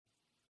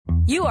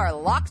You are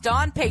Locked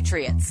On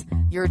Patriots,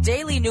 your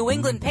daily New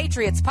England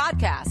Patriots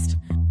podcast.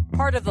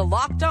 Part of the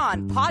Locked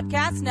On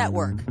Podcast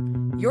Network,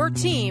 your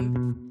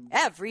team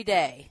every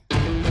day.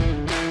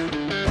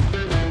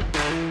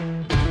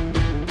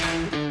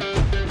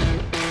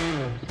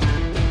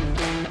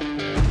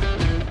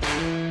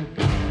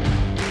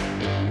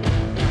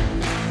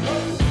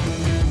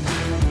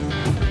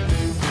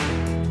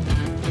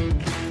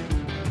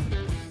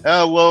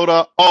 Hello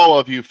to all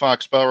of you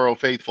Foxborough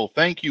faithful.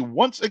 Thank you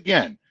once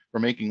again for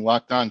making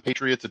Locked On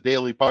Patriots a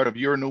daily part of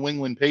your New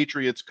England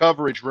Patriots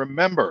coverage.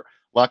 Remember,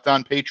 Locked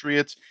On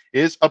Patriots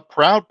is a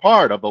proud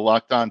part of the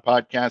Locked On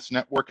Podcast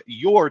Network,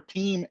 your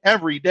team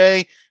every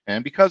day.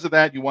 And because of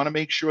that, you want to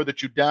make sure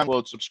that you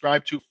download,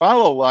 subscribe to,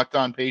 follow Locked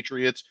On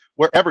Patriots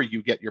wherever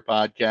you get your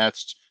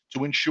podcasts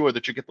to ensure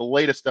that you get the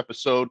latest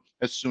episode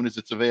as soon as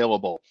it's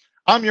available.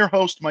 I'm your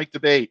host, Mike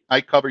Debate.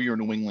 I cover your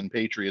New England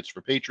Patriots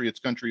for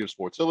Patriots Country of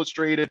Sports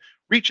Illustrated.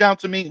 Reach out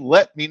to me.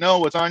 Let me know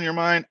what's on your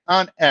mind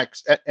on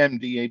X at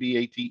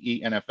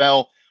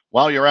MDABATENFL.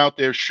 While you're out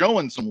there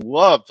showing some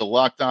love to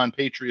Locked On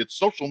Patriots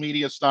social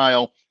media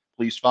style,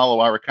 please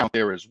follow our account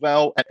there as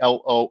well at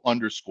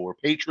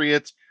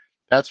LO_Patriots.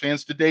 Pats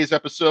fans, today's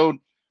episode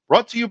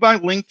brought to you by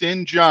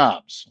LinkedIn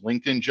Jobs.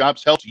 LinkedIn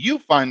Jobs helps you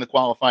find the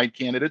qualified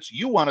candidates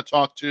you want to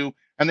talk to,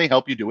 and they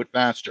help you do it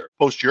faster.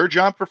 Post your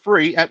job for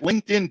free at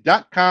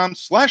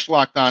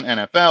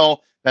linkedin.com/LockedOnNFL.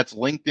 That's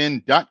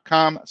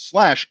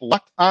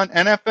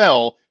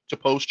linkedin.com/LockedOnNFL to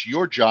post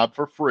your job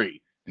for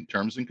free. And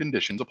terms and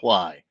conditions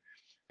apply.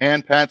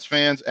 And Pats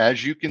fans,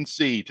 as you can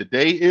see,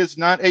 today is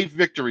not a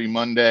victory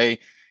Monday.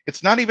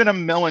 It's not even a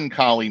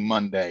melancholy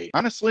Monday.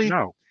 Honestly,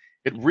 no.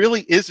 It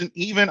really isn't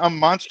even a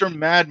monster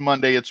mad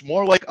Monday. It's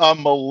more like a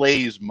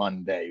malaise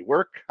Monday.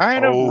 We're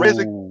kind of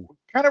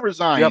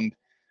resigned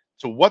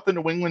to what the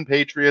New England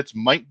Patriots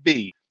might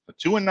be. A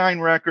 2-9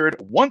 record,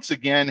 once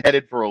again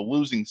headed for a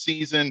losing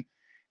season.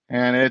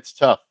 And it's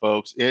tough,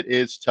 folks. It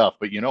is tough.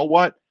 But you know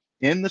what?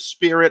 In the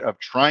spirit of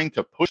trying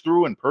to push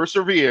through and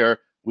persevere,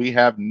 we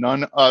have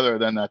none other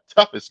than the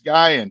toughest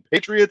guy in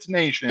Patriots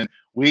Nation.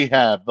 We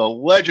have the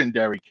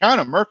legendary Count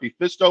of Murphy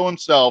Fisto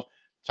himself,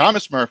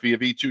 Thomas Murphy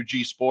of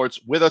E2G Sports,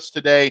 with us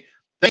today.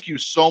 Thank you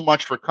so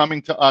much for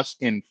coming to us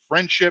in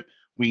friendship.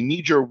 We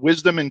need your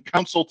wisdom and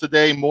counsel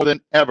today more than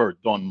ever,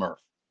 Don Murph.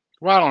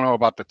 Well, I don't know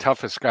about the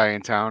toughest guy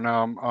in town.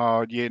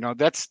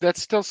 That's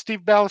still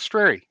Steve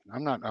Balistreri.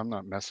 I'm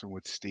not messing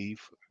with Steve.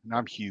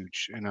 I'm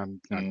huge, and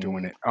I'm not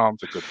doing it.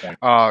 That's a good point.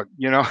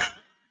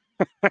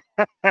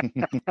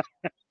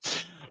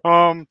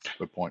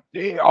 Good point.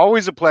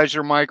 Always a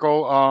pleasure,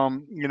 Michael.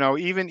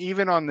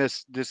 Even on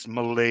this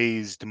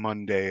malaised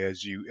Monday,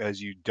 as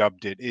you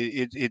dubbed it,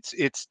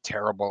 it's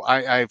terrible.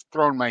 I've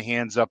thrown my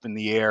hands up in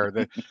the air.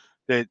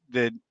 They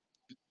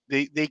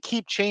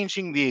keep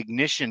changing the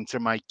ignition to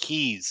my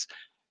keys,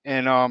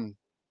 and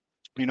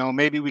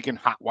maybe we can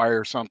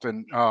hotwire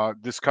something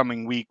this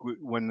coming week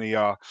when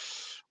the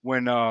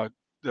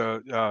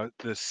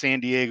San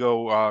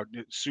Diego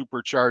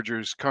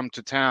Superchargers come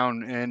to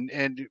town,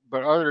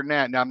 but other than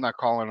that, I'm not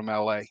calling them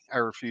LA. I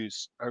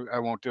refuse. I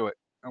won't do it.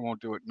 I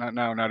won't do it. Not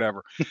now, not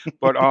ever.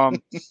 But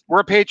we're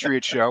a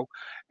Patriot show,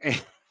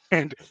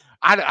 and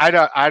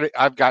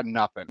I've got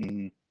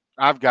nothing.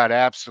 I've got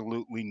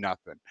absolutely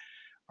nothing.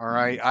 All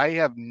right. I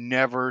have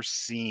never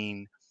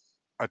seen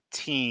a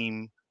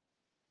team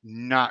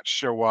not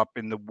show up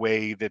in the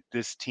way that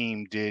this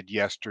team did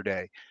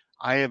yesterday.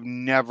 I have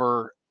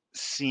never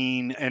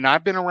seen, and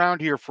I've been around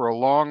here for a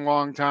long,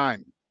 long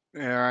time,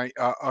 all right,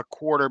 a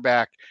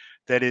quarterback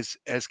that is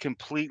as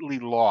completely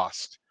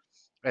lost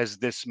as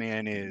this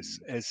man is,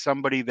 as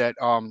somebody that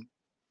a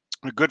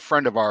good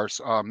friend of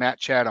ours, Matt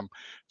Chatham,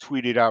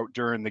 tweeted out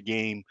during the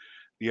game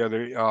the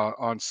other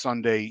on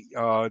Sunday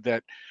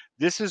that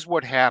this is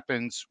what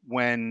happens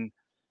when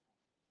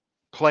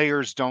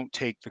players don't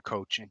take the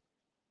coaching,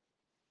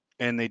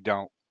 and they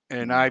don't.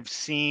 And I've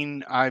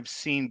seen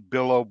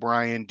Bill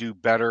O'Brien do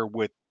better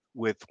with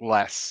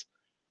less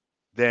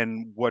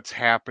than what's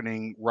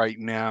happening right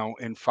now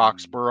in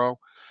Foxborough,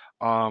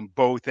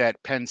 both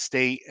at Penn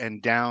State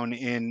and down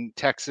in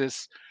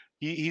Texas.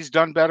 He's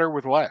done better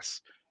with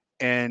less,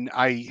 and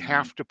I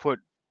have to put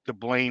the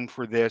blame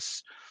for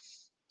this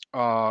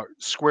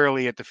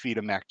squarely at the feet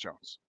of Mac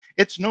Jones.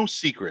 It's no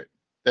secret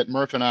that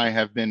Murph and I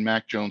have been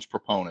Mac Jones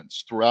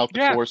proponents throughout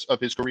the course of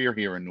his career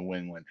here in New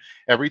England.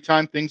 Every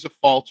time things have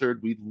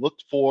faltered, we've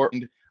looked for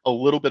a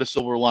little bit of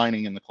silver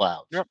lining in the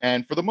clouds. Yep.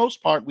 And for the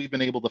most part, we've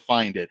been able to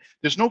find it.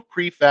 There's no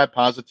prefab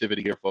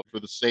positivity here, folks,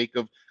 for the sake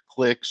of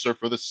clicks or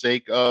for the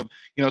sake of,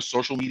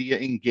 social media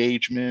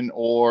engagement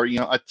or,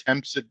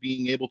 attempts at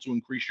being able to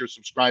increase your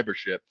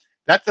subscribership.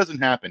 That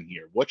doesn't happen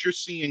here. What you're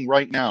seeing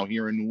right now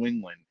here in New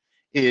England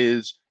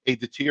is a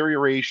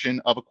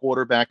deterioration of a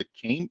quarterback that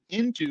came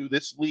into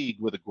this league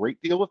with a great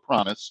deal of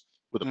promise,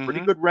 with a pretty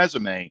good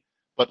resume.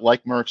 But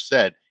like Murph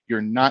said, you're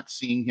not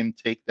seeing him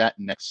take that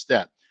next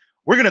step.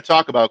 We're going to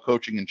talk about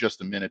coaching in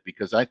just a minute,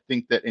 because I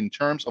think that in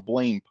terms of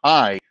blame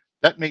pie,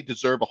 that may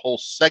deserve a whole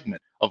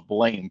segment of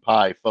blame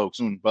pie, folks.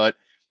 But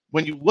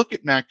when you look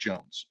at Mac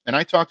Jones, and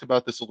I talked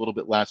about this a little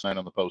bit last night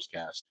on the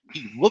postcast,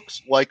 he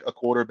looks like a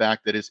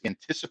quarterback that is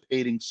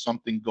anticipating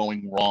something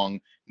going wrong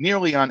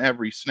nearly on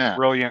every snap.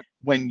 Brilliant.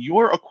 When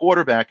you're a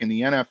quarterback in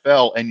the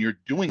NFL and you're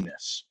doing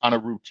this on a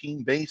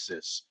routine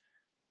basis,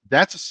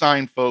 that's a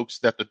sign, folks,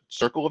 that the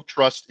circle of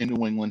trust in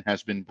New England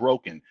has been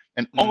broken.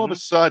 And all of a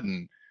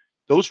sudden,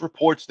 those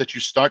reports that you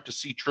start to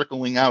see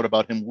trickling out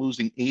about him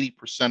losing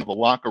 80% of the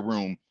locker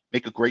room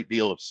make a great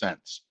deal of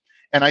sense.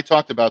 And I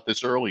talked about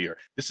this earlier.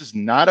 This is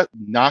not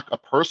a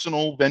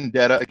personal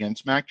vendetta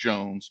against Mac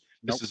Jones.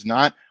 Nope. This is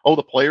not, oh,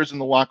 the players in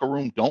the locker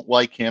room don't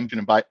like him.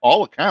 And by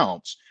all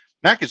accounts,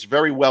 Mac is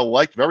very well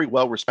liked, very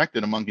well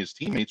respected among his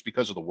teammates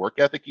because of the work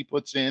ethic he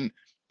puts in,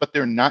 but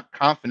they're not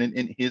confident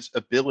in his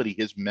ability,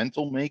 his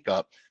mental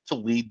makeup to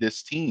lead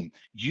this team.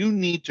 You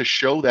need to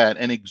show that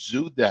and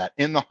exude that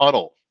in the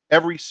huddle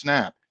every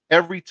snap.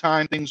 Every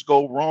time things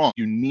go wrong,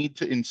 you need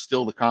to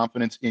instill the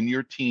confidence in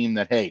your team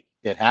that, hey,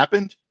 it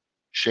happened.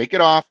 Shake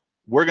it off.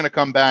 We're going to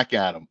come back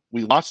at them.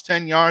 We lost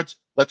 10 yards.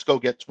 Let's go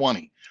get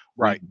 20.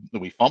 Right.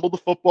 We fumbled the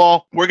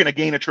football. We're going to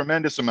gain a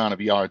tremendous amount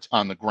of yards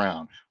on the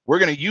ground. We're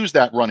going to use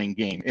that running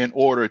game in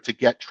order to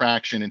get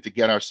traction and to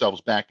get ourselves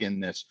back in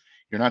this.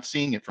 You're not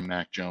seeing it from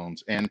Mac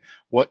Jones. And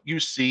what you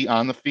see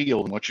on the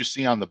field and what you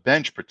see on the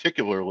bench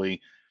particularly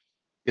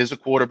is a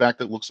quarterback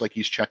that looks like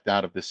he's checked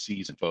out of this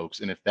season, folks.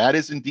 And if that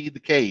is indeed the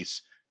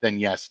case, then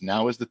yes,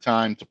 now is the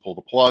time to pull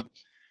the plug.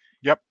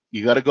 Yep.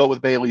 You got to go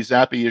with Bailey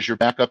Zappi as your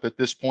backup at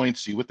this point,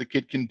 see what the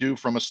kid can do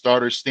from a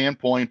starter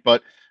standpoint.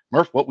 But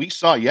Murph, what we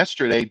saw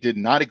yesterday did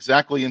not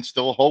exactly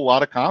instill a whole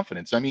lot of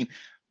confidence. I mean,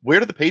 where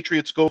do the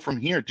Patriots go from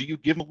here? Do you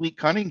give Malik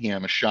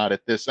Cunningham a shot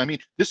at this? I mean,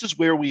 this is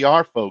where we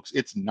are, folks.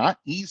 It's not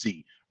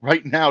easy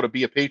right now to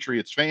be a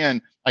Patriots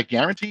fan. I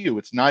guarantee you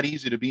it's not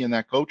easy to be in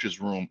that coach's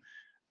room.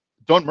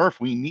 Don Murph,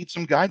 we need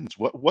some guidance.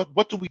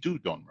 What do we do,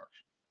 Don Murph?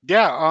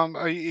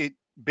 Yeah,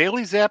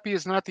 Bailey Zappi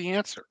is not the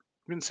answer.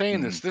 I've been saying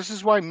this. This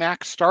is why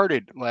Mac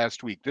started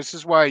last week. This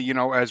is why,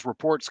 as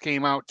reports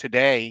came out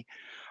today,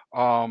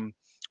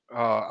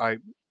 I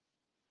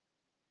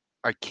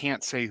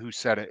can't say who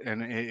said it,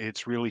 and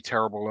it's really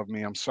terrible of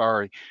me. I'm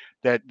sorry.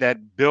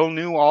 That Bill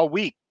knew all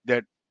week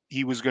that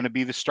he was going to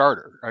be the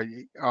starter.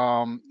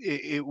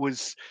 It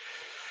was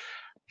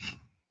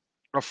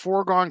a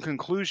foregone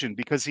conclusion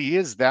because he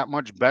is that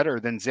much better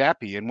than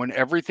Zappi. And when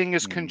everything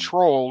is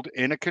controlled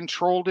in a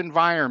controlled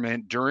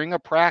environment during a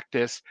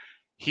practice,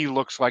 he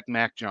looks like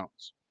Mac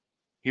Jones.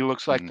 He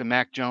looks like the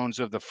Mac Jones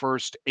of the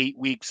first 8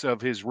 weeks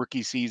of his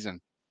rookie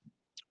season.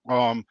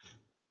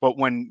 But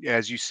when,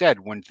 as you said,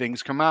 when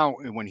things come out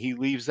and when he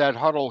leaves that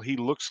huddle, he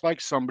looks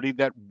like somebody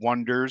that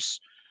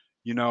wonders,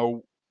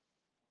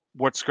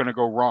 what's going to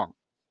go wrong.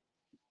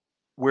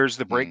 Where's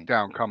the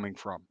breakdown coming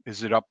from?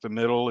 Is it up the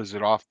middle? Is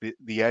it off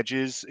the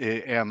edges?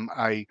 Am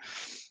I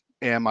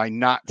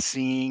not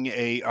seeing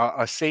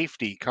a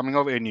safety coming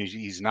over? And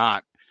he's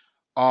not.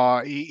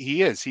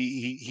 He is.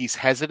 He's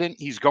hesitant.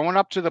 He's going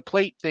up to the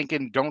plate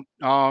thinking, don't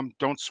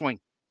swing.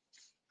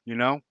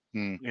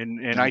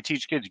 And I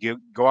teach kids,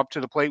 go up to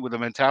the plate with a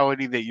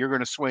mentality that you're going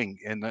to swing.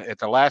 And at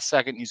the last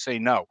second, you say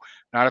no.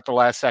 Not at the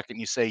last second,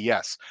 you say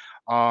yes.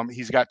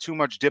 He's got too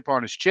much dip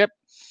on his chip.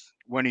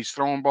 When he's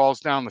throwing balls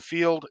down the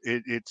field,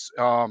 he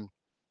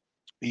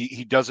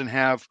doesn't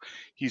have.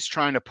 He's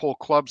trying to pull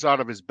clubs out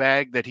of his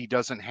bag that he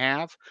doesn't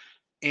have,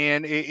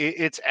 and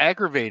it's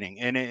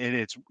aggravating. And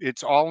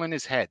it's all in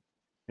his head.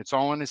 It's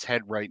all in his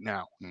head right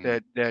now.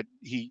 That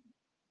he,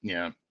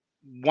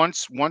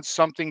 once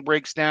something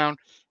breaks down,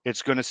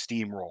 it's going to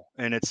steamroll,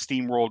 and it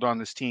steamrolled on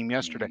this team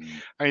yesterday.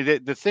 I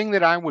mean, the thing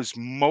that I was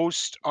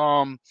most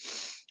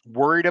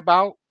worried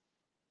about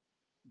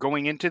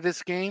going into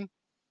this game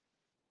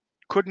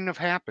couldn't have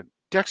happened.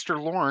 Dexter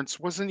Lawrence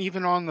wasn't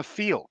even on the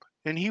field,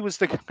 and he was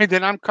the guy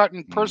that I'm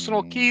cutting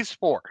personal keys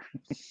for.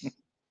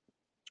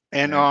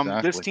 And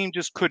exactly. This team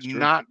just could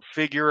not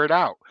figure it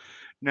out.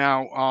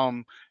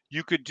 Now,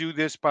 you could do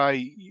this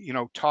by,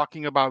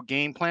 talking about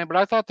game plan, but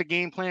I thought the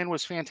game plan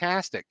was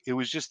fantastic. It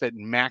was just that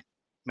Mac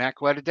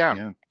let it down.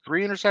 Yeah.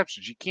 3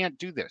 interceptions. You can't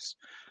do this.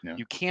 Yeah.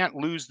 You can't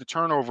lose the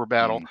turnover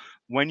battle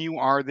when you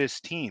are this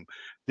team.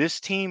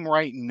 This team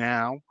right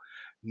now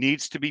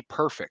needs to be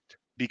perfect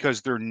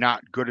because they're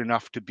not good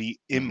enough to be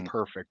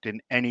imperfect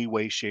in any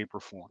way, shape, or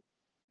form.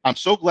 I'm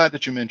so glad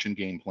that you mentioned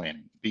game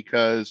planning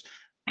because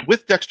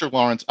with Dexter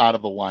Lawrence out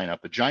of the lineup,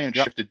 the Giants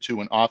shifted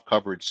to an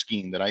off-coverage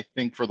scheme that I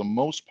think for the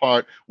most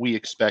part we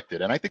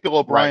expected. And I think Bill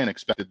O'Brien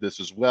expected this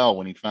as well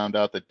when he found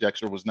out that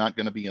Dexter was not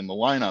going to be in the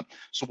lineup.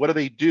 So what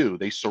do?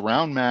 They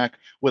surround Mac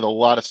with a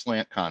lot of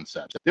slant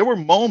concepts. There were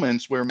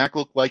moments where Mac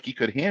looked like he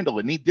could handle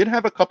it, and he did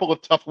have a couple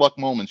of tough luck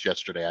moments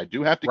yesterday. I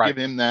do have to give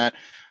him that.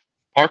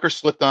 Parker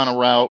slipped on a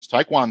route.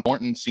 Tyquan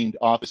Thornton seemed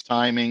off his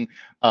timing.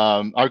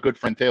 Our good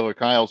friend Taylor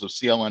Kiles of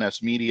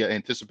CLNS Media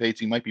anticipates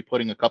he might be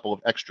putting a couple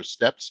of extra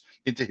steps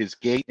into his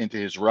gait, into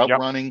his route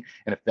running.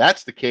 And if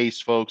that's the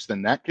case, folks,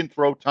 then that can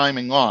throw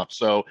timing off.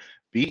 So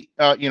be,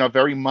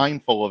 very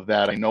mindful of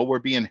that. I know we're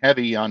being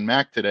heavy on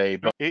Mac today,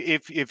 but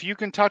if you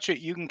can touch it,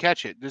 you can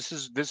catch it. This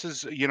is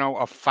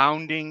a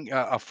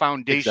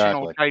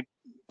foundational type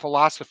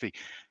philosophy.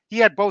 He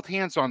had both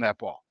hands on that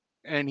ball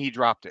and he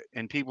dropped it.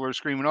 And people are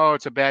screaming, "Oh,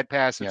 it's a bad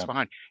pass. It's Yeah,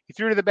 behind." He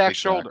threw to the back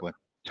shoulder. exactly.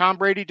 Tom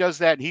Brady does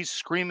that. And he's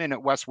screaming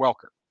at Wes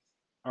Welker.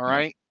 All Yeah.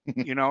 right.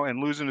 And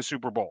losing the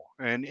Super Bowl.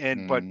 But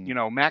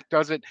Mm, Mac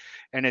does it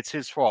and it's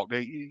his fault.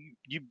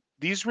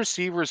 These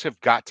receivers have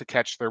got to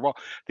catch their ball.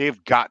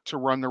 They've got to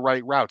run the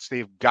right routes.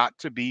 They've got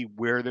to be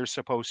where they're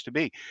supposed to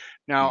be.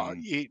 Now,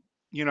 mm,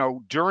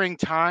 during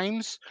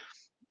times,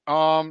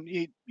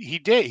 he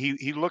did.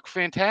 He looked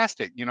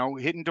fantastic.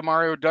 Hitting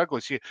Demario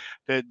Douglas.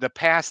 The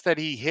pass that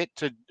he hit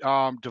to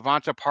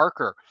Devonta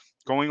Parker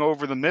going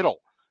over the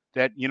middle.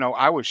 That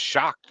I was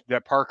shocked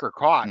that Parker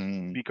caught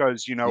mm.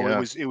 because it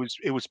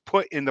Yeah. was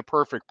put in the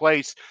perfect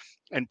place.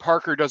 And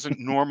Parker doesn't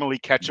normally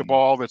catch a Mm,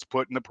 ball that's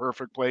put in the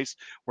perfect place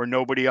where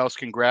nobody else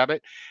can grab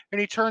it.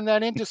 And he turned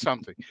that into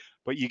something.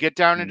 But you get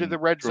down into the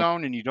red true.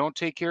 zone and you don't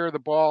take care of the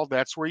ball.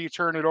 That's where you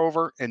turn it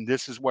over. And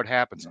this is what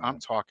happens. I'm Yeah.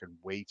 talking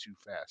way too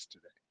fast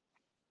today.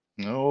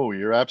 No,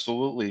 you're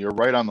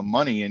right on the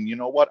money. And you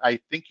know what? I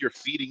think you're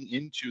feeding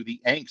into the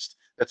angst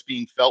that's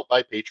being felt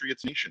by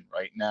Patriots Nation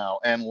right now.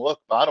 And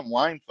look, bottom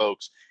line,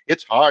 folks,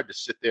 it's hard to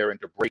sit there and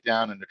to break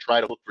down and to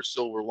try to look for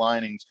silver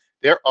linings.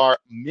 There are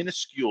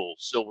minuscule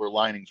silver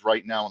linings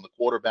right now in the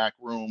quarterback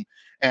room.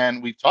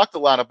 And we've talked a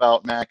lot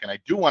about Mac, and I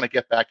do want to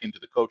get back into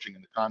the coaching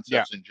and the Yeah.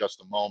 concepts in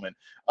just a moment,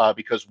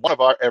 because one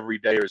of our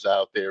everydayers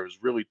out there is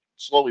really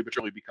slowly but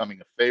surely becoming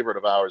a favorite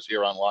of ours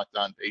here on Locked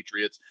On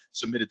Patriots.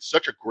 Submitted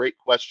such a great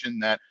question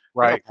that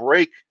we're going Right. to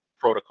break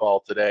protocol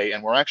today,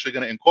 and we're actually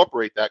going to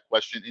incorporate that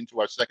question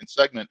into our second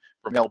segment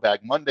for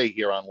Mailbag Monday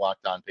here on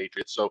Locked On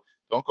Patriots. So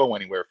don't go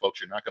anywhere,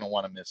 folks. You're not going to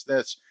want to miss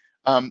this.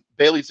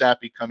 Bailey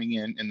Zappi coming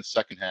in the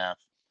second half.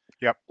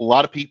 Yep. A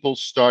lot of people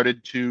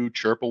started to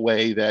chirp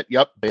away that,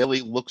 yep,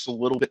 Bailey looks a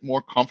little bit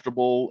more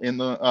comfortable in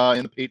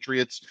the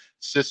Patriots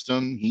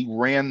system. He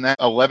ran that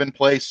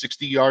 11-play,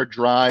 60-yard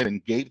drive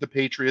and gave the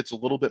Patriots a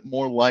little bit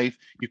more life.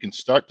 You can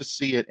start to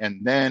see it,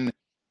 and then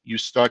you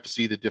start to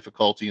see the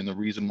difficulty and the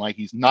reason why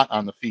he's not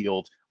on the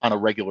field on a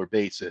regular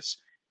basis.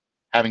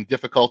 Having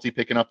difficulty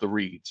picking up the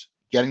reads,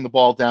 getting the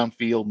ball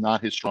downfield,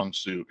 not his strong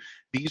suit.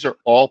 These are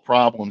all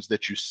problems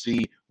that you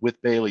see with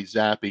Bailey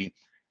Zappi.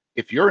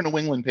 If you're a New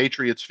England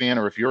Patriots fan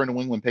or if you're a New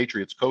England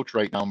Patriots coach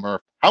right now,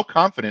 Murph, how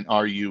confident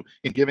are you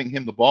in giving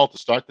him the ball to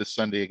start this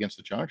Sunday against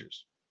the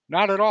Chargers?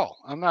 Not at all.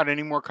 I'm not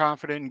any more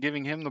confident in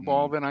giving him the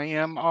ball Mm, than I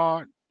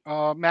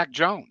am Mac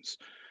Jones.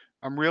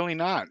 I'm really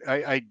not.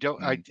 I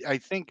don't. mm, I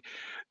think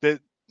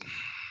that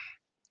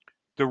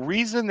the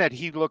reason that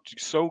he looked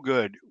so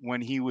good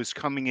when he was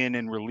coming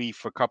in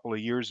relief a couple of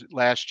years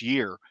last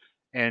year,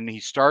 and he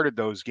started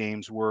those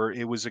games where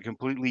it was a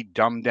completely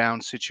dumbed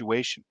down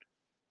situation.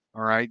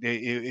 All right,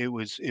 it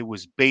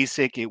was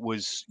basic. It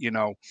was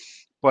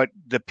but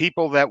the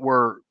people that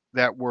were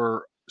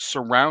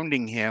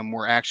surrounding him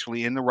were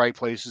actually in the right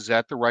places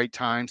at the right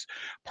times.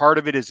 Part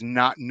of it is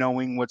not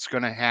knowing what's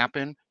going to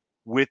happen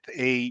with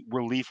a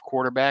relief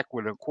quarterback.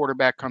 When a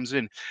quarterback comes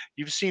in,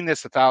 you've seen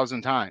this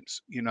 1,000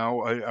 times.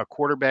 A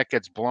quarterback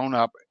gets blown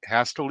up,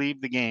 has to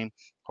leave the game.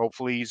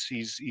 Hopefully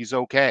he's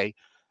okay,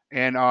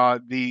 and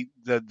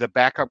the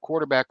backup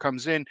quarterback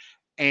comes in.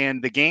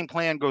 And the game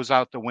plan goes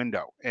out the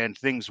window and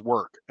things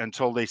work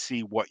until they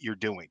see what you're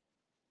doing.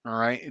 All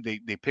right. They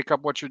pick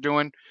up what you're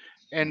doing.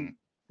 And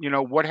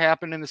mm, what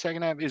happened in the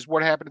second half is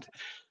what happened.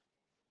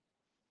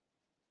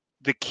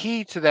 The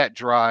key to that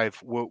drive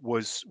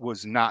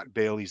was not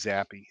Bailey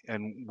Zappi,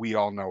 and we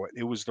all know it.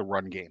 It was the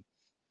run game.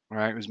 All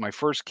right. It was my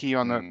first key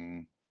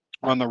mm.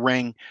 on the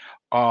ring.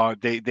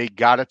 They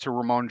got it to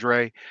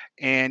Ramondre,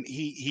 and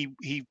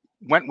he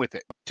went with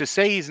it. To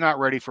say he's not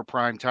ready for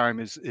prime time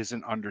is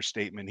an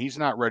understatement. He's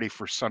not ready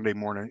for Saturday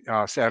morning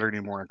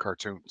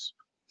cartoons.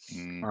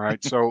 Mm. All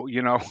right. So,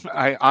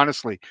 I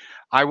honestly,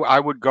 I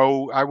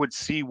would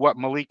see what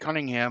Malik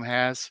Cunningham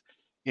has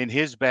in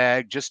his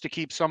bag just to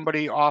keep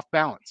somebody off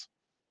balance.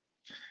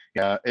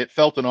 Yeah, it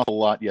felt an awful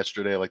lot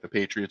yesterday like the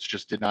Patriots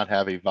just did not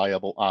have a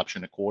viable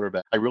option at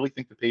quarterback. I really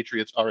think the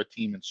Patriots are a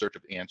team in search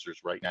of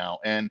answers right now.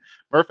 And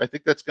Murph, I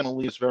think that's going to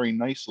lead us very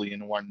nicely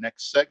into our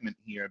next segment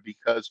here,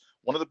 because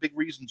one of the big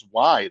reasons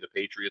why the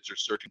Patriots are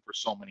searching for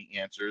so many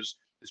answers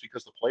is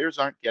because the players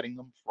aren't getting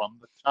them from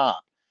the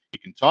top. You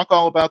can talk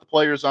all about the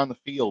players on the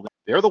field.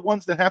 They're the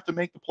ones that have to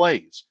make the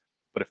plays.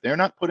 But if they're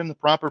not put in the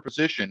proper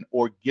position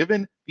or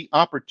given the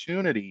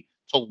opportunity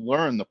to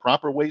learn the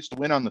proper ways to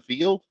win on the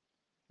field,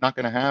 not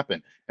going to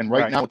happen. And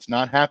right Right. now, it's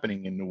not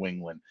happening in New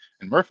England.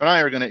 And Murph and I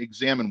are going to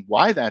examine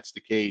why that's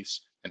the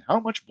case and how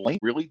much blame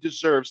really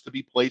deserves to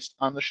be placed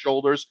on the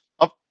shoulders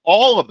of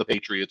all of the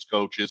Patriots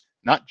coaches,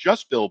 not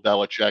just Bill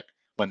Belichick,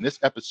 when this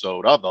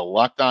episode of the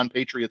Locked On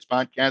Patriots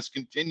podcast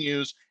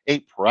continues, a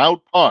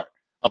proud part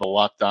of the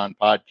Locked On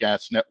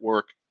Podcast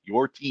Network,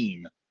 your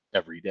team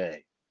every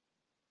day.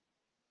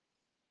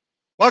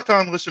 Locked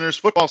On listeners,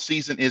 football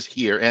season is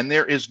here, and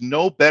there is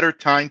no better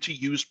time to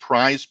use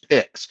Prize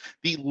Picks,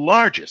 the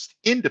largest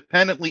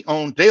independently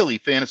owned daily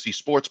fantasy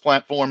sports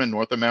platform in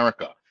North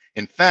America.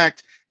 In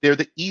fact, they're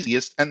the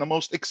easiest and the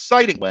most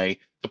exciting way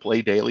to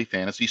play daily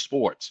fantasy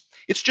sports.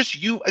 It's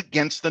just you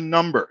against the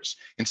numbers.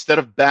 Instead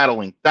of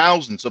battling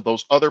thousands of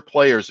those other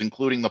players,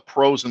 including the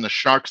pros and the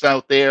sharks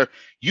out there,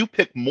 you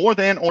pick more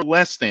than or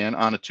less than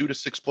on a 2 to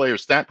 6 player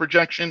stat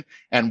projection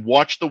and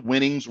watch the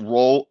winnings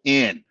roll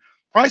in.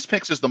 Prize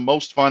Picks is the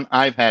most fun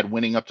I've had,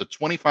 winning up to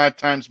 25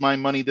 times my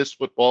money this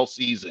football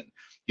season.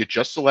 You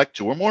just select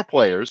 2 or more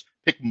players,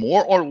 pick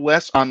more or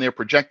less on their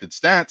projected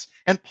stats,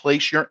 and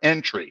place your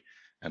entry.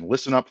 And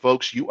listen up,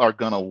 folks, you are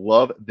going to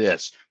love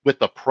this. With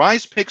the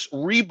Prize Picks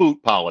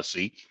reboot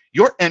policy,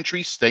 your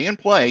entries stay in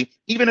play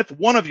even if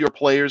one of your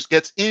players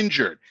gets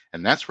injured.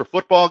 And that's for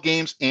football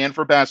games and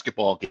for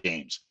basketball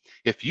games.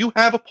 If you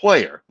have a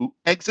player who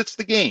exits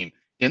the game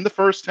in the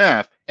first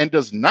half and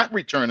does not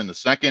return in the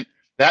second,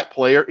 that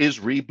player is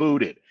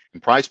rebooted.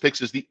 And Prize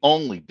Picks is the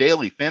only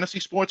daily fantasy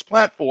sports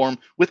platform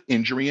with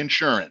injury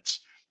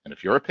insurance. And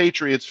if you're a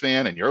Patriots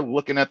fan and you're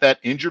looking at that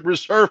injured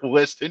reserve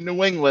list in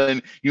New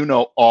England, you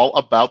know all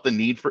about the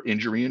need for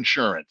injury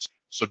insurance.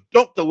 So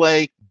don't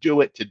delay,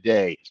 do it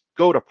today.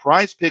 Go to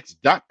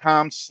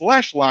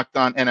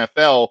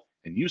prizepicks.com/LockedOnNFL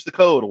and use the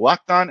code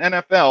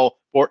LockedOnNFL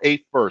for a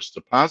first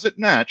deposit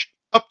match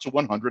up to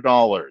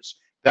 $100.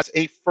 That's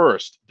a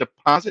first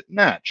deposit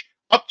match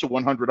up to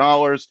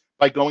 $100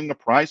 by going to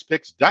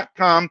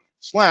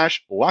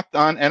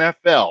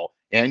prizepicks.com/LockedOnNFL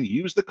and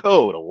use the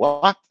code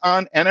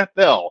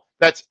LockedOnNFL.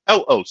 That's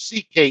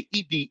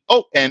LOCKEDON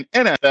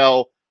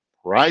NFL.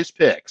 Prize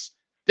Picks,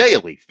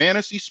 daily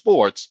fantasy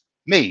sports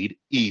made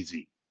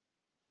easy.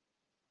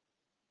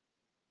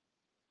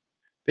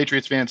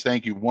 Patriots fans,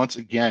 thank you once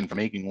again for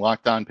making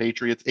Locked On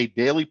Patriots a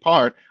daily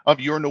part of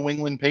your New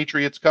England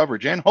Patriots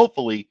coverage, and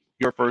hopefully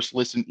your first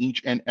listen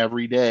each and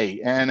every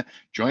day. And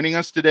joining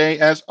us today,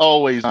 as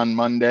always on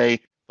Monday,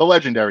 the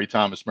legendary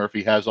Thomas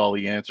Murphy has all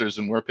the answers,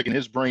 and we're picking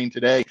his brain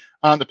today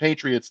on the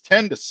Patriots'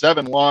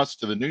 10-7 loss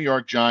to the New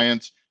York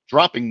Giants,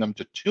 dropping them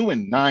to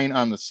 2-9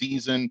 on the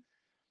season.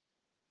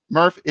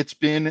 Murph, it's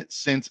been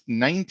since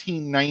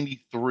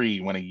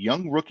 1993, when a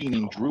young rookie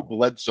named Drew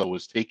Bledsoe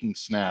was taking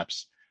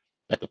snaps,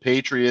 that the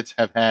Patriots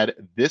have had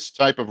this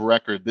type of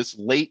record this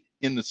late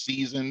in the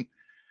season.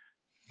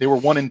 They were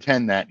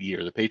 1-10 that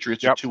year. The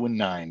Patriots are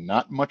 2-9.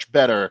 Not much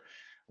better.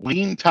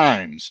 Lean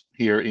times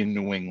here in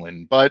New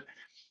England. But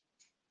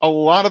a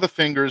lot of the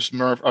fingers,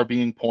 Murph, are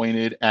being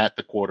pointed at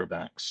the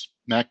quarterbacks.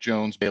 Mac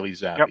Jones, Bailey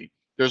Zappi.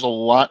 There's a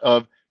lot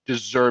of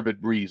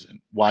deserved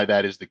reason why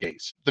that is the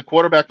case. The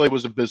quarterback play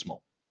was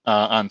abysmal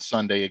on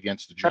Sunday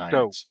against the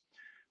Giants.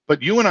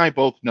 But you and I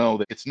both know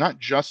that it's not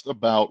just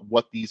about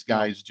what these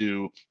guys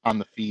do on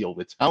the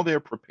field. It's how they're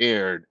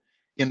prepared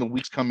in the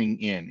weeks coming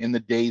in the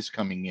days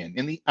coming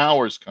in the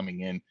hours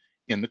coming in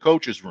the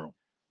coach's room.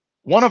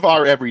 One of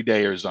our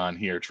everydayers on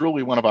here,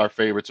 truly one of our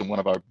favorites and one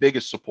of our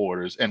biggest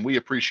supporters, and we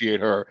appreciate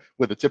her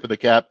with a tip of the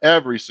cap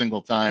every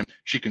single time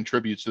she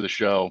contributes to the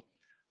show.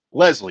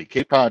 Leslie,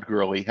 Cape Cod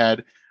girlie,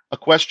 had a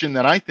question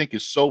that I think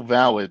is so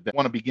valid that I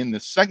want to begin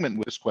this segment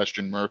with this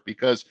question, Murph,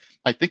 because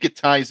I think it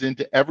ties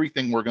into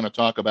everything we're going to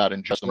talk about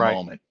in just a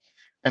moment.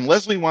 And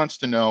Leslie wants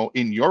to know,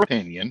 in your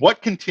opinion,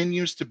 what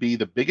continues to be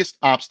the biggest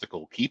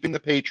obstacle keeping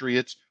the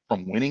Patriots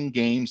from winning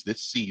games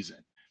this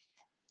season?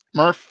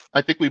 Murph,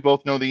 I think we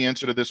both know the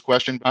answer to this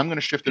question. I'm going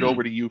to shift it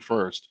over to you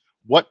first.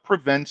 What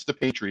prevents the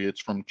Patriots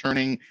from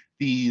turning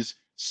these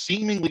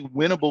seemingly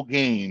winnable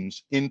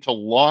games into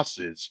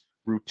losses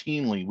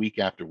routinely week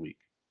after week?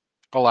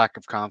 A lack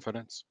of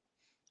confidence.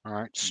 All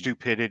right.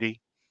 Stupidity,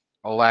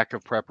 a lack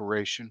of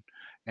preparation.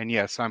 And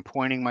yes, I'm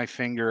pointing my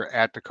finger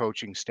at the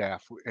coaching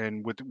staff.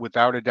 And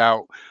without a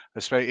doubt,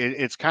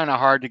 it's kind of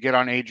hard to get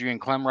on Adrian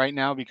Clem right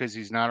now because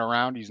he's not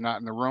around. He's not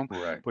in the room.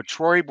 Right. But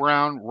Troy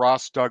Brown,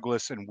 Ross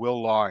Douglas, and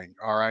Will Lawing.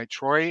 All right.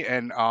 Troy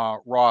and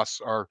Ross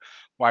are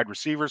wide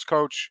receivers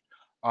coach,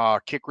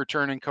 kick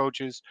returning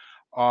coaches.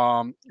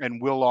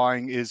 And Will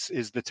Lawing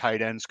is the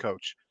tight ends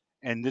coach.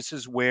 And this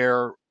is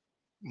where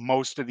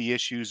most of the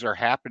issues are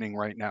happening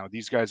right now.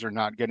 These guys are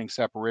not getting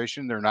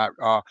separation. They're not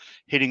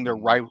hitting their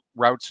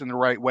routes in the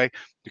right way.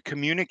 The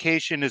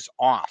communication is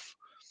off.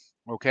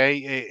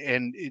 Okay.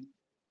 And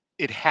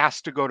it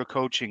has to go to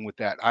coaching with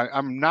that.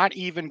 I'm not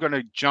even going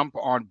to jump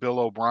on Bill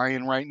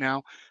O'Brien right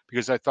now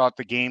because I thought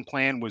the game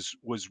plan was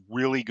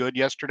really good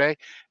yesterday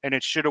and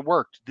it should have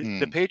worked.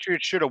 The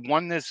Patriots should have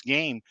won this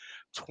game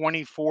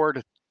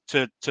 24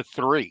 to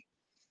 3.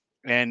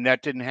 And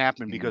that didn't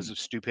happen because of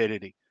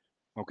stupidity.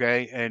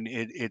 Okay. And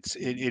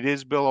it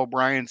is Bill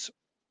O'Brien's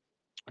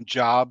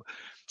job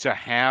to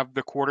have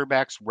the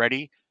quarterbacks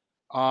ready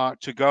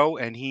to go,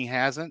 and he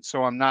hasn't.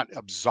 So I'm not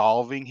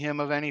absolving him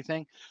of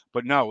anything.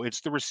 But no,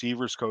 it's the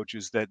receivers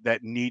coaches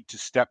that need to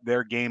step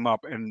their game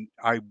up. And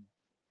I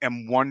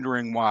am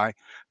wondering why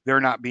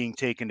they're not being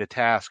taken to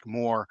task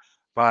more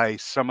by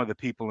some of the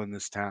people in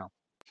this town.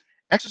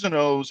 X's and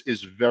O's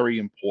is very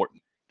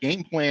important.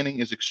 Game planning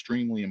is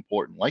extremely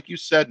important. Like you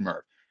said,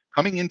 Murph,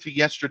 coming into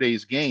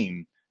yesterday's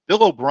game,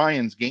 Bill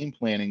O'Brien's game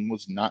planning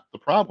was not the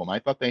problem. I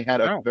thought they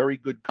had a very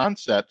good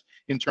concept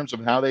in terms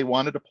of how they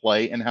wanted to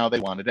play and how they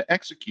wanted to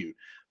execute.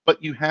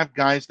 But you have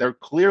guys that are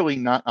clearly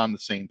not on the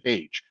same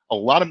page. A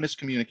lot of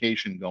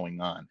miscommunication going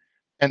on.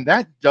 And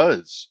that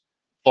does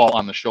fall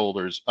on the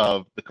shoulders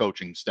of the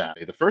coaching staff.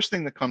 The first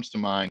thing that comes to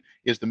mind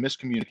is the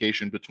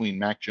miscommunication between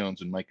Mac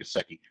Jones and Mike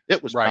Gesicki.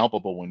 It was Right.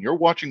 palpable when you're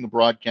watching the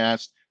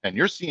broadcast and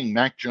you're seeing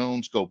Mac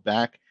Jones go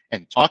back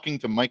and talking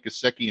to Mike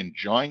Gesicki and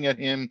jawing at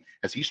him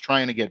as he's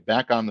trying to get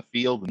back on the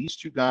field. And these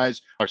two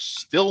guys are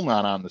still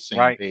not on the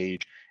same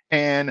page.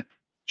 And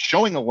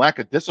showing a lack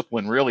of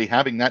discipline, really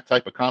having that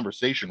type of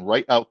conversation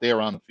right out there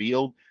on the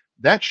field,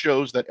 that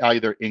shows that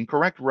either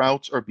incorrect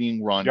routes are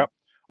being run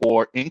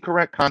or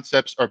incorrect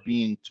concepts are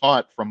being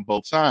taught from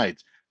both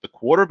sides. The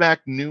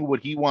quarterback knew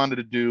what he wanted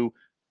to do.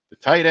 The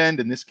tight end,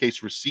 in this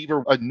case,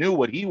 receiver, knew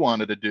what he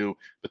wanted to do,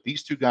 but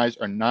these two guys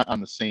are not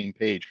on the same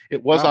page.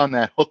 It was on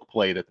that hook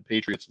play that the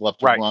Patriots love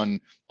to run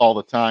all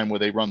the time, where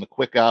they run the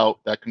quick out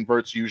that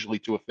converts usually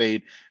to a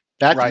fade.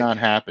 That did not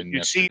happen.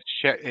 You see,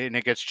 and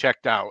it gets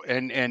checked out,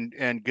 and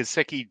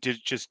Gesicki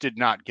just did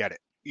not get it.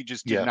 He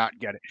just did not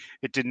get it.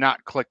 It did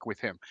not click with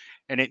him,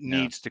 and it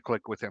needs to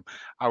click with him.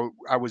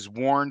 I was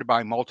warned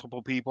by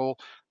multiple people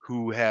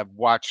who have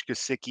watched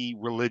Gesicki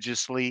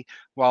religiously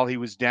while he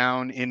was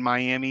down in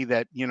Miami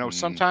that,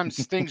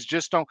 sometimes things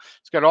just don't.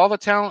 He's got all the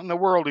talent in the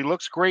world. He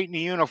looks great in the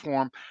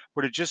uniform,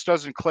 but it just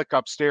doesn't click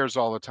upstairs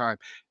all the time,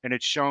 and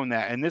it's shown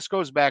that. And this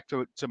goes back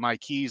to my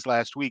keys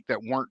last week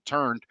that weren't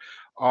turned.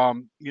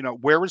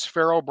 Where was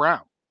Pharaoh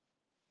Brown?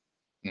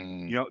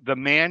 The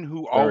man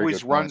who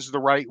always runs the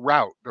right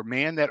route, the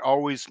man that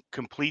always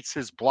completes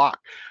his block,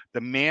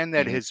 the man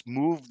that has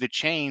moved the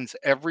chains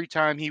every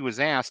time he was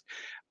asked.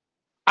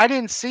 I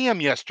didn't see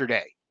him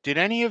yesterday. Did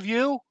any of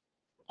you?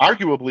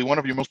 Arguably one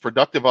of your most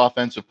productive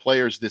offensive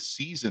players this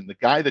season, the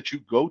guy that you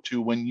go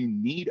to when you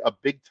need a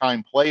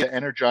big-time play to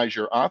energize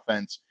your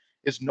offense,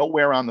 is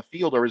nowhere on the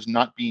field or is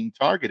not being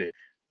targeted.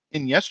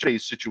 In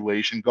yesterday's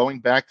situation, going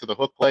back to the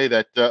hook play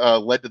that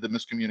led to the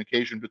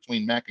miscommunication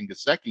between Mac and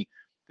Gesicki,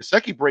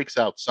 Gesicki breaks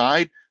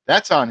outside.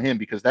 That's on him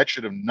because that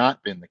should have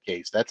not been the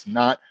case. That's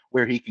not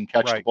where he can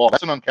catch the ball.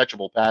 That's an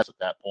uncatchable pass at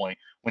that point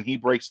when he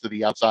breaks to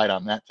the outside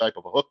on that type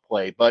of a hook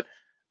play. But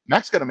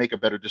Mac's got to make a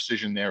better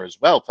decision there as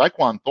well.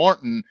 Tyquan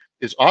Thornton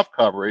is off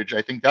coverage.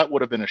 I think that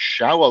would have been a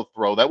shallow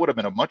throw. That would have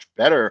been a much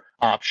better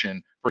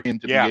option for him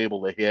to be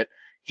able to hit.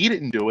 He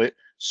didn't do it.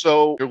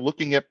 So you're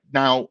looking at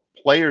now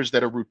players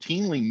that are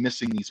routinely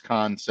missing these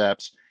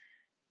concepts.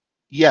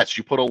 Yes,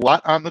 you put a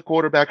lot on the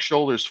quarterback's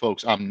shoulders,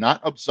 folks. I'm not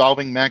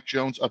absolving Mac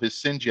Jones of his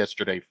sins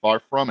yesterday, far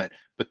from it.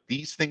 But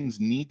these things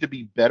need to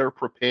be better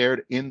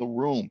prepared in the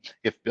room.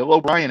 If Bill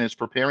O'Brien is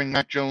preparing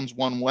Mac Jones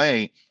one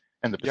way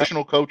and the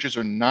positional coaches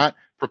are not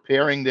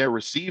preparing their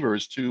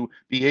receivers to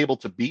be able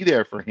to be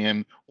there for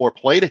him or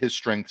play to his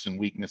strengths and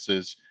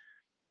weaknesses,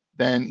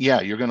 then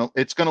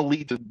it's gonna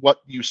lead to what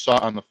you saw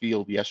on the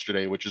field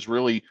yesterday, which is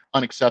really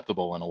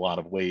unacceptable in a lot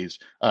of ways.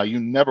 You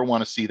never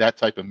want to see that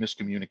type of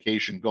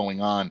miscommunication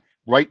going on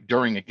right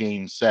during a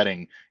game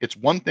setting. It's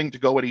one thing to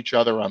go at each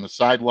other on the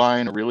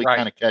sideline or really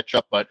kind of catch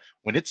up, but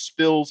when it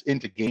spills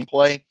into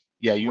gameplay,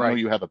 know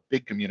you have a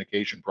big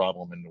communication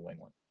problem in New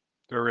England.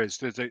 There's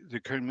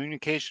the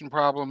communication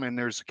problem and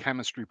there's a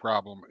chemistry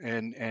problem,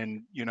 and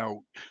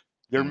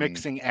they're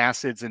mixing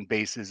acids and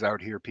bases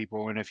out here,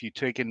 people. And if you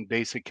take in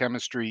basic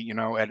chemistry,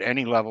 at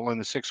any level in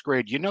the 6th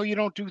grade, you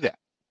don't do that.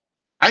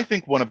 I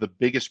think one of the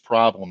biggest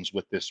problems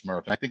with this,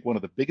 Murph, and I think one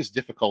of the biggest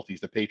difficulties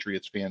the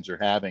Patriots fans are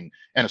having,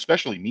 and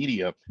especially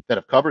media that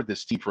have covered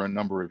this team for a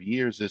number of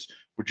years, is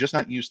we're just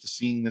not used to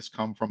seeing this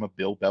come from a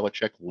Bill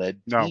Belichick-led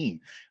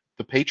team.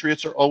 The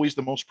Patriots are always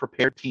the most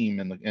prepared team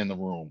in the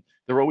room.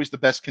 They're always the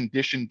best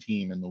conditioned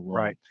team in the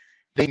room.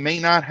 They may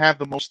not have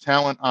the most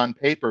talent on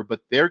paper, but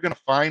they're going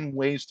to find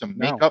ways to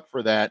make up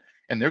for that,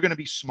 and they're going to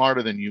be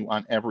smarter than you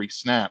on every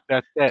snap.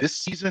 This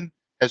season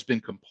has been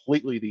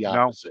completely the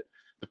opposite.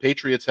 The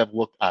Patriots have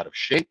looked out of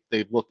shape,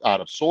 they've looked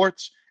out of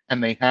sorts,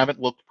 and they haven't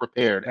looked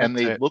prepared, and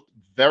they've looked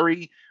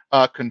very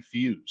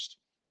confused.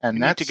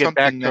 And that's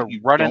something that you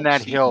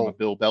don't see from a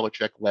Bill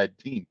Belichick-led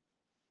team.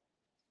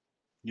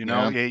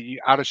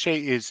 Out of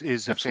shape is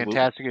a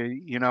fantastic.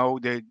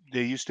 There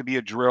used to be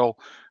a drill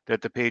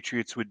that the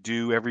Patriots would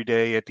do every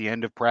day at the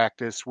end of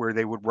practice where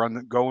they would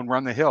go and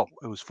run the hill.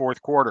 It was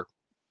fourth quarter,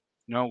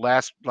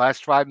 last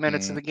 5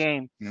 minutes of the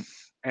game,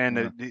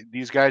 and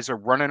these guys are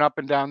running up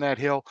and down that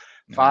hill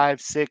 5,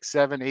 6,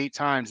 7, 8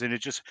 times, and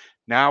it just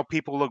now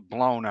people look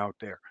blown out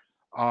there.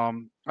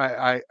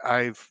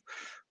 I've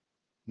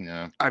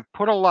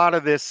put a lot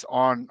of this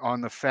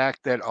on the fact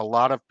that a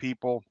lot of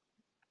people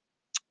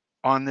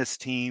on this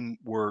team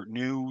were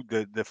new.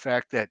 The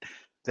fact that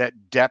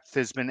depth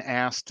has been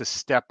asked to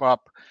step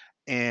up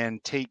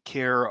and take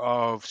care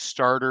of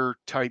starter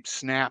type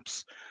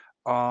snaps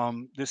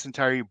this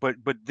entire year. But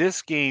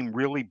this game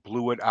really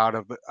blew it out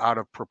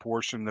of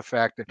proportion. The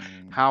fact that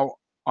how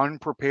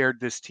unprepared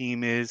this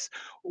team is,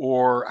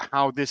 or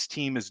how this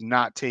team is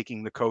not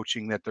taking the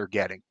coaching that they're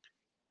getting.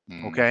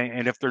 Okay.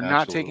 And if they're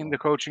not taking the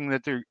coaching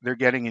that they're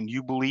getting, and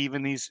you believe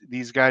in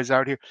these guys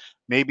out here,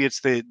 maybe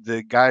it's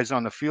the guys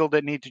on the field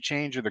that need to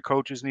change, or the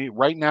coaches need.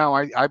 Right now,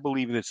 I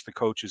believe it's the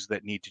coaches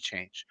that need to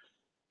change,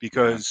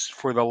 because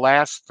for the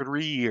last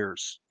 3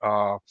 years,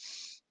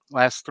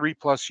 last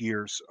 3+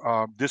 years,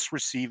 this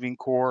receiving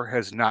core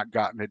has not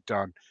gotten it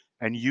done.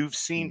 And you've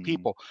seen Mm,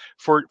 people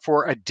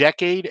for a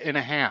decade and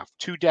a half,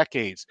 2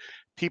 decades,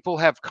 people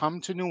have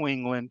come to New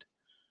England,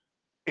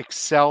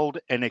 excelled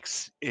and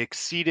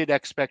exceeded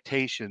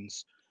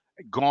expectations,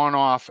 gone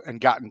off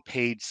and gotten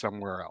paid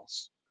somewhere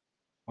else.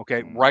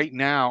 Okay, mm, right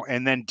now,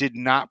 and then did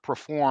not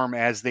perform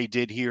as they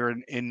did here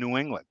in New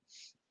England.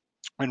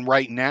 And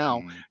right now,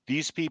 mm.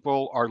 these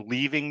people are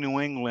leaving New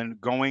England,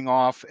 going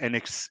off and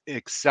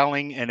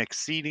excelling and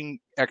exceeding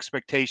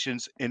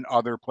expectations in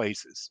other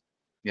places.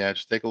 Yeah,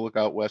 just take a look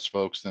out west,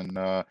 folks, and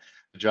the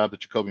job that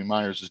Jacoby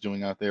Myers is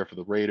doing out there for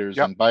the Raiders.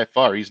 Yep. And by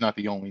far, he's not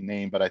the only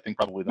name, but I think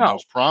probably the No.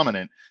 most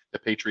prominent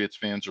that Patriots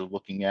fans are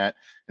looking at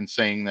and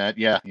saying that,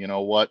 yeah, you know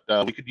what,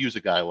 we could use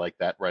a guy like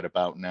that right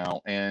about now.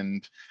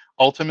 And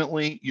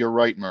ultimately, you're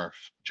right,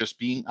 Murph. Just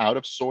being out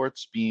of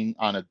sorts, being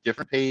on a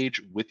different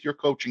page with your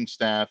coaching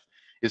staff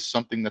is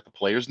something that the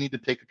players need to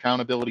take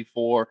accountability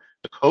for.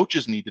 The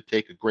coaches need to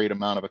take a great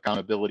amount of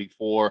accountability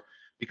for,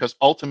 because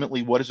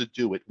ultimately, what does it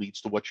do? It leads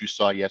to what you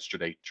saw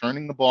yesterday,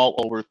 turning the ball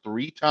over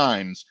 3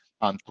 times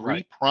on three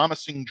Right.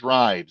 promising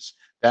drives.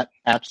 That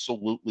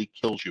absolutely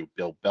kills you.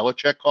 Bill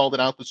Belichick called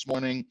it out this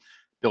morning.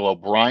 Bill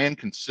O'Brien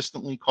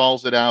consistently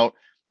calls it out.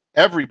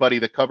 Everybody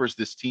that covers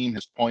this team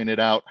has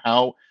pointed out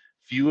how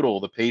futile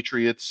the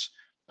Patriots'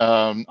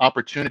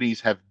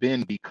 opportunities have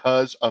been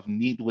because of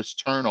needless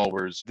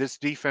turnovers. This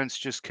defense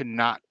just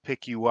cannot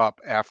pick you up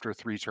after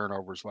 3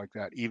 turnovers like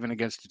that, even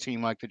against a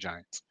team like the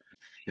Giants.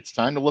 It's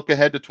time to look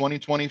ahead to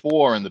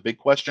 2024. And the big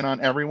question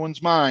on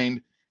everyone's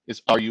mind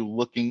is, are you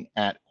looking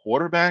at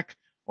quarterback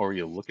or are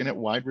you looking at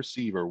wide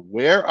receiver?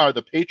 Where are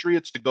the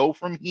Patriots to go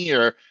from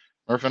here?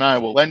 Murph and I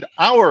will lend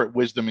our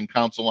wisdom and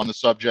counsel on the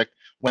subject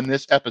when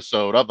this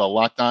episode of the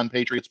Locked On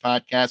Patriots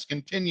podcast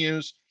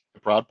continues, the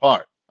proud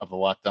part of the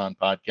Locked On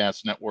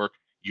Podcast Network,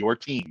 your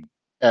team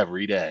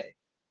every day.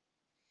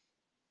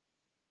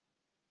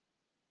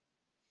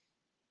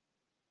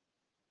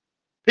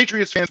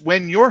 Patriots fans,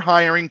 when you're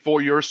hiring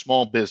for your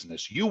small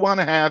business, you want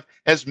to have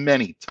as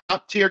many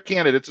top tier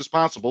candidates as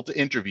possible to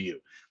interview.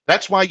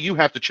 That's why you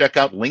have to check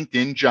out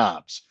LinkedIn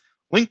Jobs.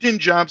 LinkedIn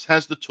Jobs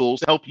has the tools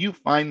to help you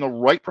find the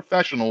right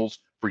professionals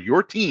for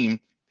your team,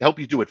 to help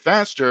you do it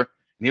faster.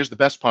 And here's the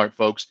best part,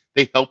 folks,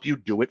 they help you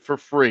do it for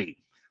free.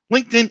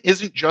 LinkedIn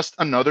isn't just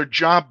another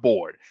job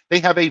board. They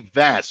have a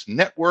vast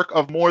network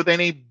of more than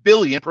 1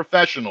 billion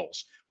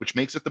professionals, which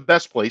makes it the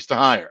best place to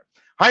hire.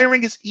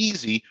 Hiring is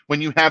easy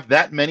when you have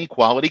that many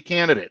quality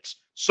candidates.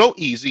 So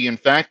easy, in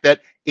fact,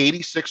 that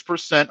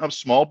 86% of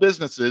small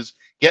businesses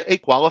get a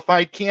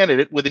qualified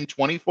candidate within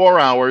 24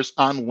 hours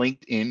on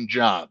LinkedIn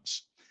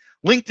Jobs.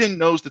 LinkedIn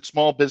knows that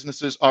small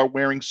businesses are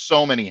wearing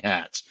so many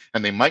hats,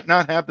 and they might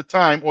not have the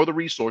time or the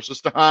resources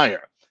to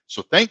hire.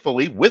 So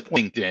thankfully, with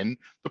LinkedIn,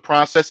 the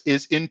process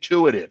is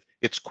intuitive,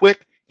 it's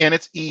quick, and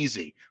it's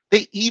easy.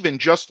 They even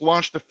just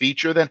launched a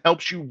feature that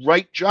helps you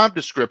write job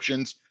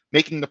descriptions,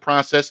 making the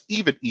process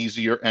even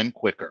easier and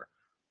quicker.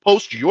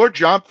 Post your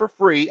job for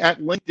free at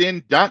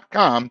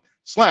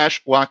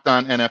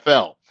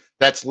linkedin.com/lockedonnfl.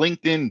 That's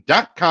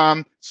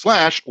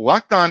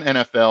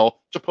linkedin.com/lockedonnfl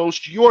to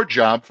post your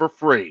job for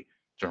free.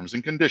 Terms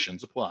and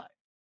conditions apply.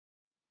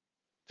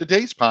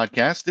 Today's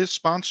podcast is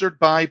sponsored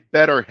by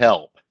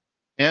BetterHelp.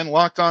 And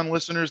Locked On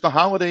listeners, the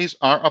holidays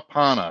are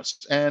upon us.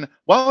 And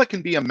while it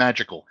can be a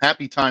magical,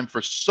 happy time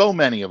for so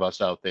many of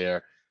us out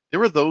there,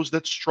 there are those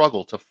that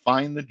struggle to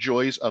find the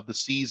joys of the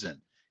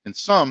season, and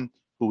some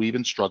who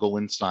even struggle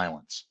in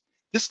silence.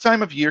 This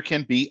time of year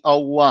can be a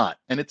lot,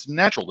 and it's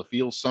natural to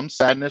feel some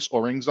sadness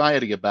or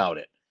anxiety about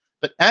it.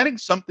 But adding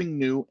something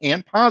new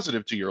and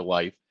positive to your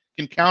life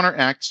can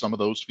counteract some of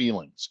those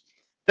feelings.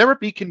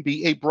 Therapy can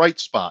be a bright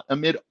spot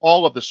amid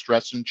all of the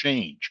stress and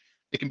change.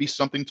 It can be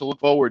something to look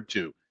forward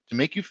to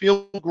make you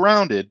feel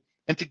grounded,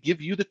 and to give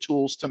you the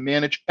tools to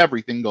manage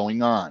everything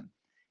going on.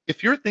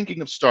 If you're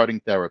thinking of starting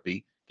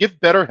therapy, give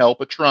BetterHelp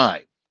a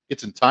try.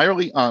 It's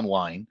entirely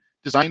online,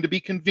 designed to be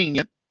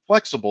convenient,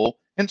 flexible,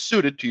 and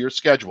suited to your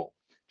schedule.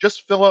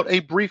 Just fill out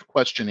a brief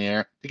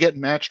questionnaire to get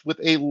matched with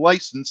a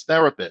licensed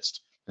therapist,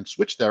 and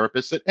switch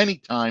therapists at any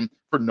time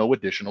for no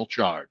additional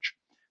charge.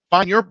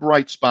 Find your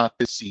bright spot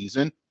this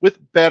season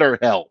with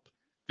BetterHelp.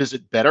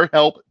 Visit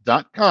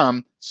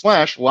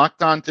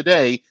betterhelp.com/lockedon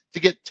today to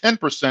get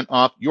 10%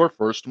 off your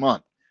first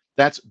month.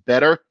 That's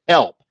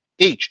BetterHelp,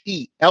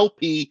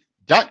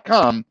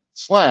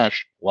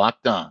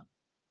 HELP.com/lockedon.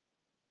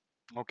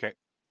 Okay.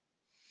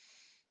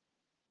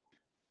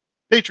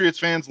 Patriots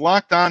fans,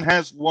 Locked On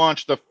has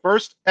launched the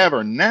first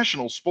ever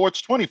national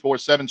sports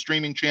 24/7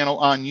 streaming channel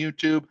on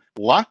YouTube,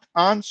 Locked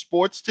On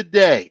Sports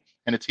Today.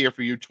 And it's here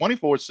for you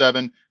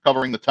 24/7,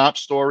 covering the top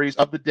stories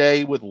of the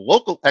day with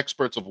local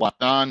experts of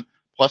Locked On,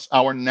 plus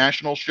our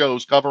national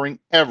shows covering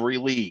every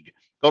league.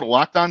 Go to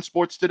Locked On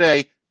Sports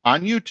Today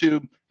on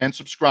YouTube and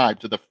subscribe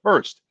to the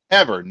first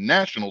ever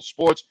national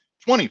sports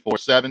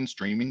 24/7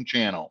 streaming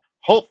channel.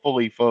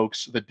 Hopefully,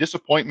 folks, the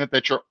disappointment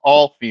that you're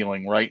all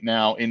feeling right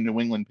now in New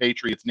England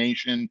Patriots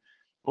Nation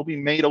will be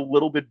made a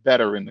little bit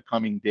better in the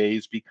coming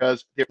days,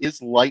 because there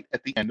is light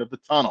at the end of the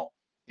tunnel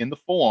in the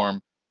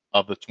form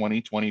of the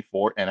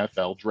 2024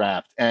 NFL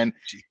Draft. And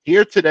Gee.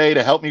 here today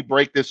to help me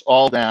break this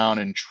all down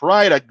and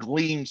try to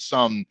glean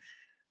some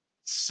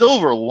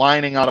silver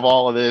lining out of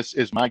all of this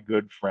is my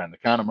good friend, the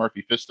Count of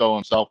Murphy Fisto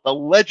himself, the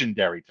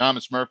legendary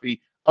Thomas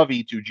Murphy of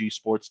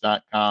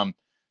E2Gsports.com,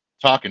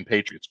 talking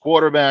Patriots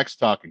quarterbacks,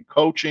 talking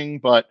coaching,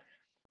 but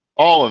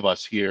all of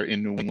us here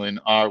in New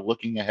England are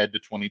looking ahead to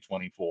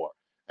 2024.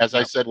 As I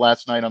Yep. said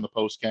last night on the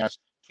postcast,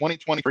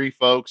 2023,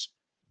 folks,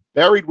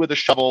 buried with a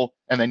shovel,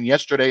 and then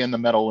yesterday in the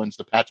Meadowlands,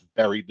 the Pats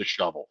buried the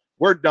shovel.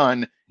 We're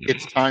done.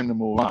 It's time to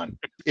move on.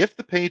 If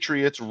the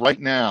Patriots right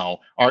now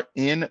are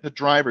in the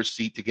driver's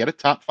seat to get a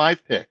top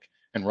 5 pick,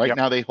 and right Yep.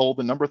 now they hold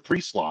the number 3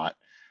 slot,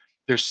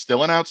 there's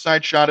still an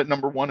outside shot at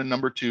number 1 and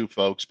number 2,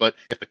 folks. But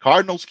if the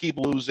Cardinals keep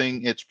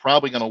losing, it's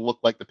probably going to look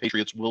like the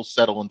Patriots will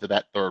settle into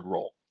that third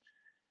role.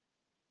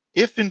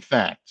 If, in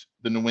fact,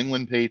 the New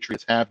England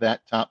Patriots have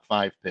that top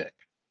 5 pick,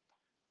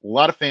 a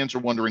lot of fans are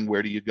wondering,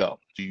 where do you go?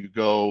 Do you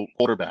go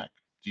quarterback?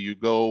 Do you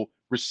go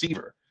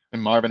receiver?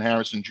 And Marvin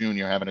Harrison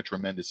Jr. having a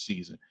tremendous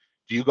season.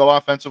 Do you go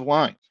offensive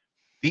line?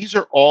 These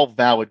are all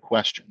valid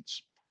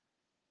questions.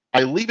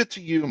 I leave it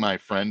to you, my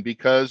friend,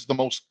 because the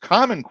most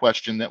common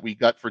question that we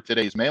got for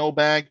today's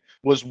mailbag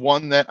was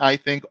one that I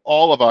think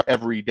all of our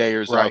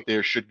everydayers out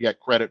there should get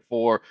credit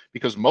for,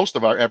 because most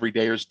of our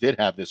everydayers did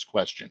have this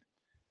question.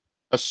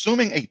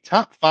 Assuming a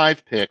top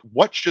 5 pick,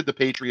 what should the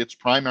Patriots'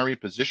 primary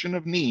position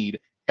of need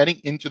heading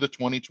into the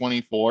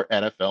 2024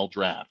 NFL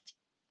Draft?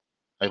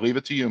 I leave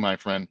it to you, my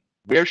friend.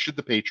 Where should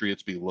the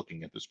Patriots be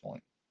looking at this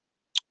point?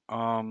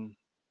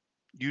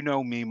 You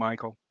know me,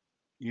 Michael.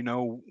 You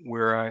know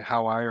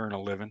how I earn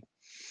a living.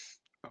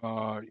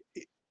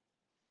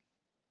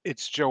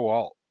 It's Joe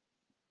Alt.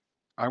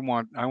 I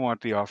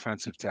want the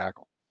offensive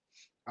tackle.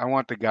 I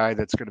want the guy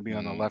that's going to be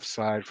on the left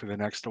side for the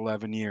next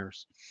 11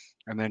 years,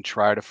 and then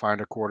try to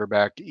find a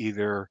quarterback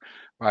either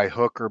by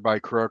hook or by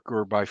crook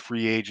or by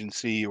free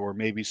agency, or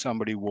maybe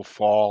somebody will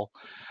fall.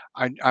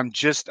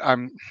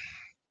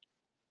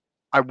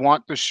 I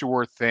want the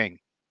sure thing.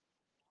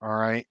 All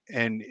right.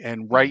 And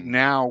right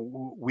now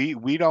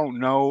we don't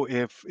know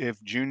if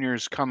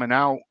Junior's coming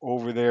out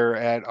over there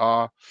at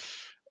out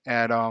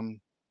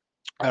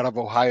of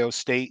Ohio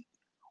State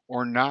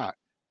or not.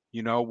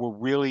 We're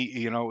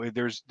really,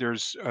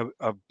 there's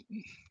a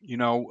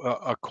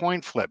a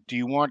coin flip. Do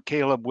you want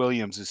Caleb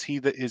Williams? Is he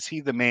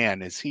the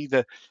man? Is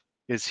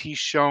he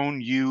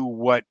shown you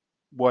what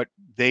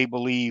they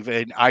believe?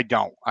 And I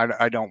don't.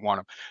 I don't want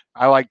him.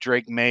 I like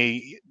Drake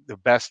May the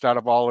best out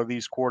of all of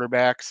these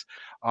quarterbacks.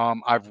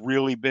 I've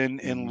really been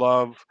in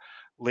love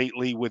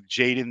lately with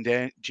Jaden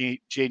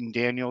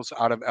Daniels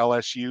out of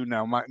LSU.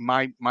 Now,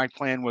 my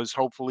plan was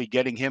hopefully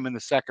getting him in the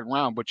second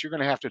round, but you're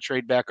going to have to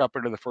trade back up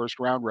into the first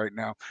round right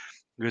now,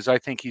 because I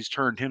think he's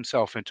turned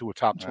himself into a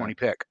top 20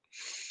 pick.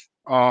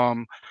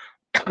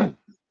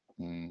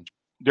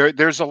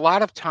 There's a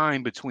lot of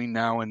time between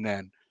now and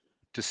then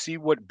to see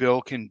what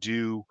Bill can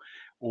do,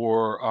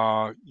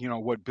 or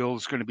what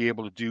Bill's going to be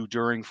able to do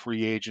during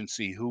free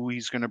agency, who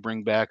he's going to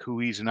bring back, who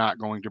he's not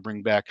going to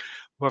bring back.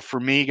 But for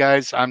me,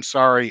 guys, I'm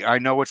sorry. I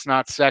know it's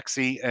not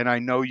sexy, and I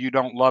know you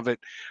don't love it.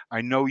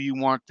 I know you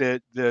want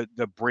the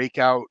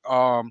breakout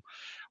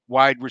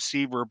wide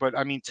receiver, but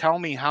I mean, tell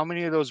me, how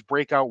many of those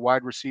breakout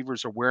wide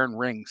receivers are wearing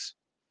rings?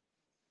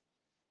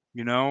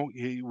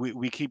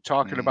 We keep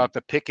talking about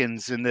the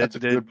Pickens and That's a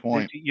good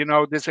point.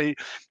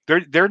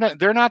 they're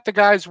not the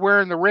guys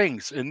wearing the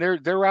rings, and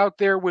they're out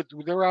there with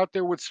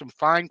some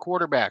fine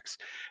quarterbacks,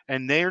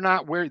 and they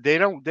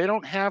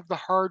don't have the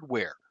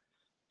hardware.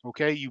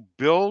 Okay, you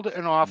build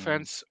an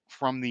offense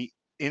from the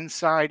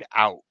inside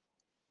out.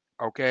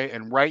 Okay,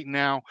 and right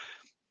now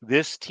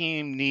this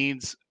team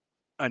needs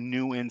a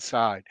new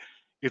inside.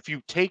 If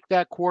you take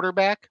that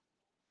quarterback,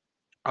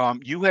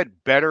 you had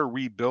better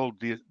rebuild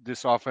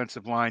this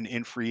offensive line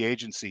in free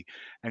agency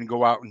and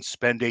go out and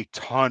spend a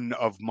ton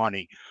of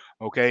money.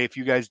 Okay. If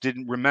you guys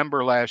didn't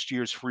remember last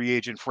year's free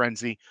agent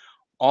frenzy,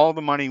 all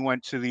the money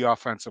went to the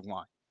offensive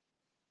line,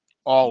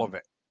 all of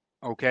it.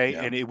 Okay.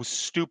 Yeah. And it was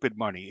stupid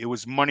money. It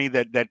was money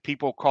that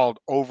people called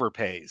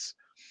overpays.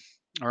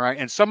 All right.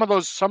 And some of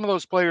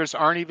those players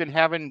aren't even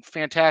having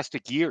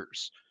fantastic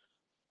years.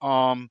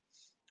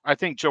 I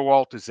think Joe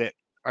Alt is it.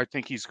 I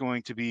think he's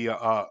going to be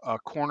a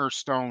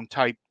cornerstone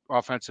type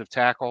offensive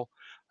tackle.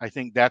 I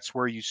think that's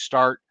where you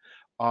start.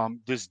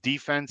 This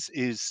defense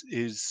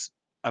is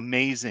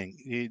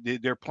amazing.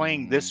 They're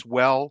playing this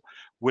well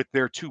with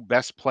their 2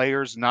 best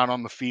players not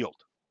on the field.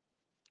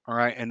 All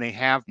right, and they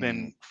have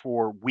been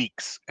for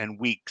weeks and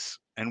weeks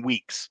and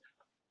weeks.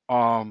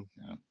 But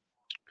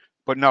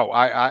no,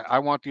 I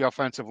want the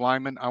offensive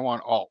lineman. I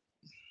want Alt.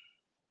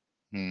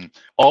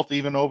 Alt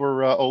even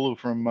over Olu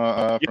from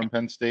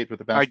Penn State with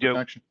the pass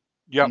protection?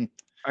 Yep,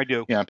 I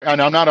do. Yeah, and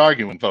I'm not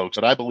arguing, folks,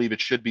 but I believe it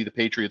should be the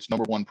Patriots'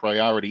 number 1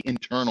 priority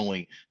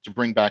internally to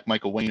bring back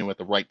Michael Wainu at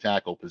the right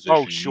tackle position.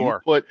 Oh,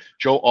 sure. You put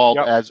Joe Alt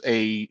as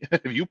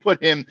if you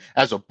put him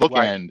as a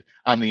bookend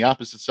on the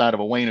opposite side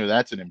of a Wainu,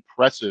 that's an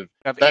impressive.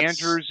 You have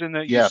Andrews in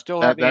the. You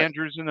still have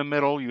Andrews in the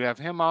middle. You have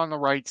him on the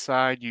right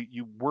side.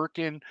 You work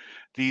in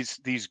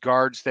these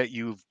guards that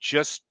you've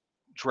just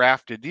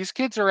drafted. These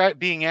kids are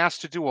being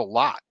asked to do a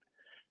lot.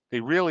 They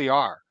really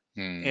are.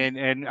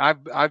 And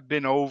I've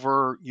been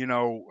over,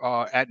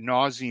 ad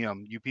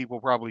nauseum. You people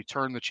probably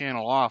turn the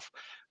channel off.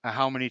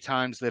 How many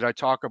times did I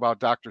talk about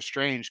Dr.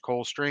 Strange,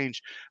 Cole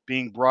Strange,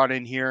 being brought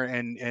in here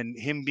and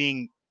him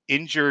being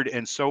injured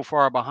and so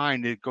far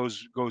behind? It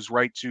goes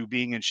right to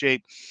being in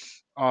shape.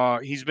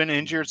 He's been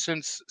injured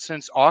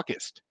since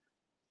August.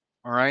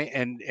 All right,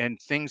 and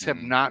things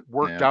have not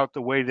worked out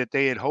the way that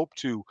they had hoped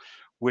to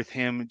with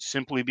him,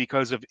 simply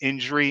because of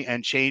injury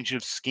and change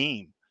of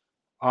scheme.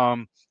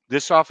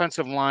 This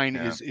offensive line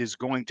is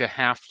going to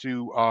have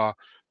to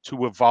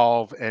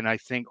evolve, and I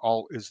think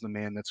Alt is the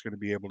man that's going to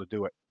be able to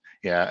do it.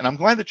 Yeah, and I'm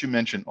glad that you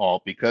mentioned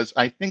Alt, because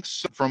I think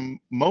from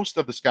most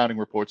of the scouting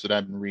reports that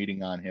I've been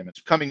reading on him,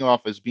 it's coming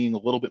off as being a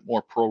little bit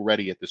more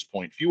pro-ready at this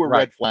point. Fewer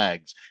red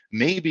flags.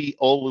 Maybe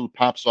Olu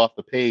pops off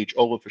the page.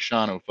 Olu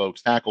Fashanu,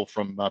 folks, tackle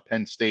from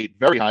Penn State,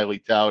 very highly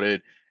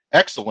touted,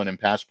 excellent in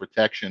pass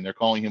protection. They're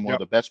calling him one of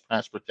the best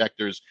pass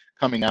protectors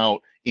coming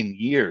out in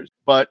years.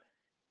 But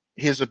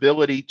his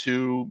ability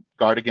to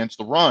guard against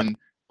the run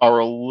are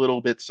a little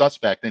bit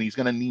suspect, and he's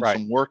going to need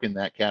some work in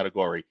that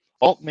category.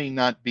 Alt may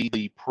not be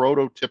the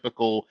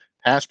prototypical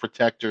pass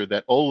protector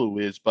that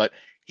Olu is, but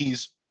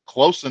he's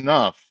close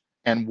enough,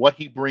 and what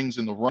he brings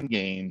in the run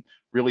game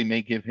really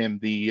may give him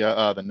the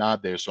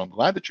nod there. So I'm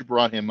glad that you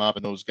brought him up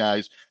and those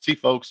guys. See,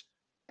 folks,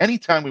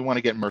 anytime we want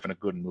to get Murph in a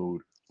good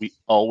mood, we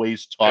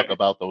always talk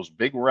about those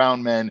big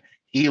round men.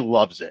 He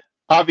loves it.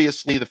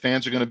 Obviously, the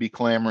fans are going to be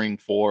clamoring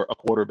for a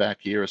quarterback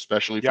here,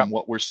 especially from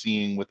what we're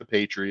seeing with the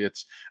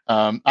Patriots.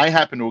 I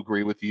happen to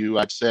agree with you.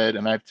 I've said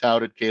and I've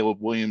touted Caleb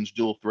Williams'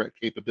 dual threat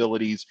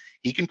capabilities.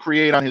 He can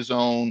create on his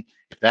own.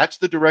 If that's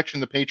the direction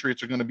the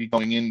Patriots are going to be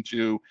going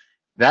into,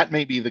 that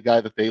may be the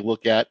guy that they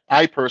look at.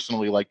 I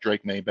personally like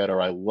Drake May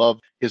better. I love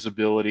his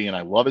ability and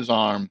I love his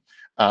arm.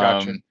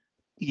 Gotcha.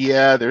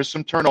 Yeah, there's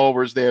some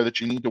turnovers there that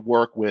you need to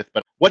work with,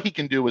 but what he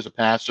can do as a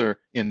passer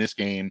in this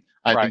game,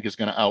 I think, is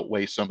going to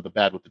outweigh some of the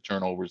bad with the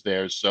turnovers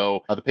there.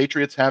 So the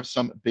Patriots have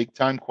some big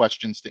time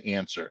questions to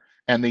answer,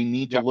 and they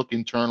need to look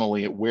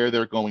internally at where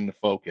they're going to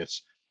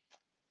focus.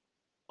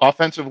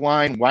 Offensive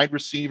line, wide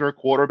receiver,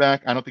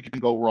 quarterback, I don't think you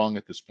can go wrong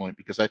at this point,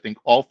 because I think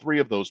all three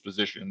of those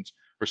positions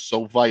are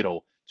so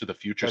vital to the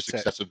future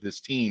success of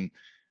this team.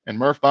 And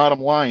Murph, bottom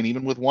line,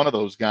 even with one of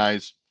those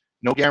guys,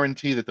 no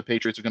guarantee that the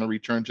Patriots are going to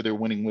return to their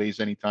winning ways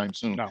anytime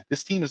soon. No.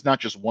 This team is not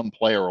just one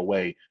player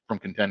away from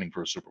contending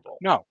for a Super Bowl.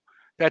 No,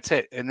 that's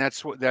it, and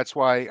that's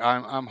why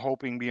I'm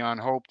hoping beyond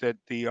hope that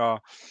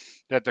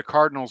the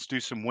Cardinals do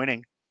some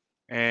winning,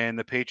 and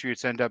the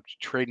Patriots end up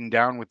trading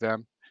down with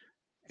them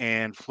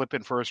and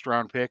flipping first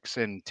round picks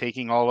and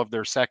taking all of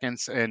their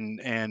seconds,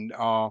 and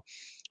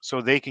so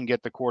they can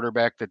get the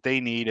quarterback that they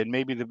need, and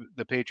maybe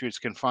the Patriots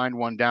can find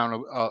one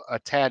down a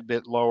tad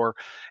bit lower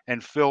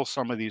and fill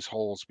some of these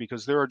holes,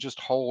 because there are just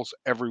holes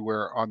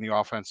everywhere on the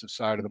offensive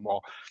side of the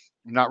ball.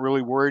 I'm not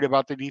really worried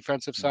about the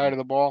defensive side of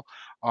the ball.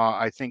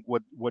 I think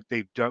what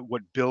they've done,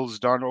 what Bill's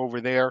done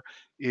over there,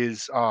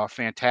 is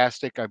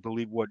fantastic. I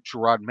believe what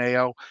Gerard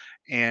Mayo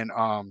and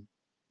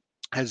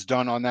has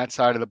done on that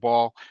side of the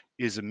ball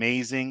is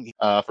amazing.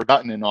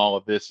 Forgotten in all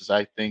of this is,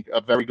 I think, a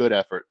very good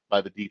effort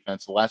by the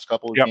defense the last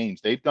couple of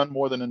games. They've done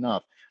more than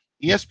enough.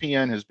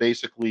 ESPN has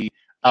basically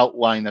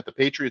outlined that the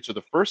Patriots are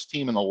the first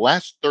team in the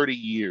last 30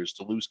 years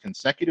to lose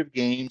consecutive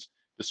games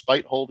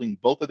despite holding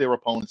both of their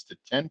opponents to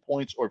 10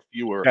 points or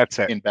fewer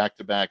in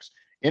back-to-backs.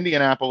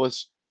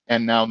 Indianapolis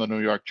and now the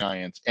New York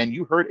Giants. And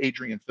you heard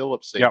Adrian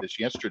Phillips say this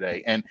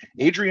yesterday. And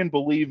Adrian,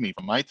 believe me,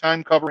 from my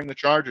time covering the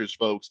Chargers,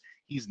 folks,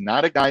 he's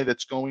not a guy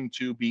that's going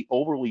to be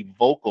overly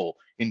vocal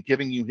in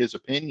giving you his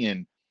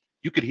opinion.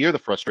 You could hear the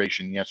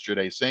frustration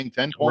yesterday, saying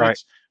 10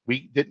 points.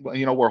 We did,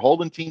 we're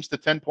holding teams to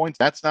 10 points.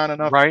 That's not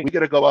enough. We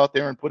got to go out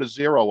there and put a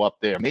 0 up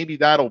there. Maybe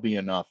that'll be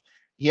enough.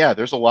 Yeah,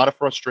 there's a lot of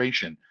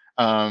frustration.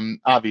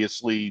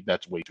 Obviously,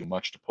 that's way too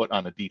much to put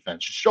on the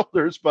defense's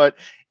shoulders, but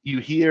you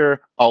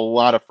hear a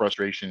lot of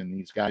frustration in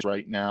these guys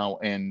right now,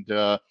 and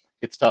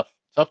it's tough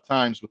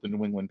times with the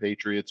New England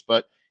Patriots,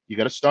 but you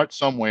got to start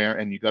somewhere,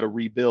 and you got to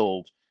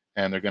rebuild,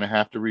 and they're going to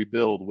have to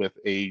rebuild with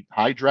a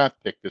high draft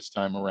pick this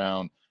time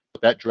around,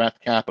 but that draft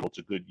capital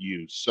to good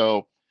use.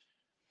 So,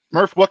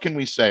 Murph, what can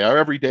we say?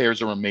 Our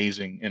everydayers are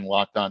amazing in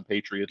Locked On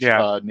Patriots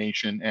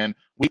Nation, and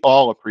we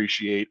all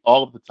appreciate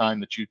all of the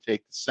time that you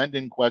take to send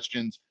in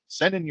questions,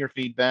 send in your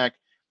feedback,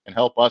 and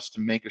help us to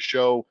make a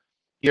show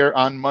here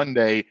on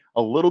Monday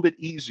a little bit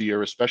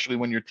easier, especially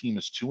when your team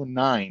is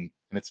 2-9, and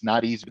it's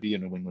not easy to be a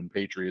New England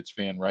Patriots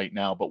fan right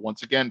now. But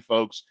once again,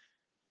 folks,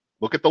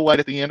 look at the light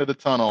at the end of the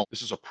tunnel.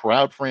 This is a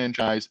proud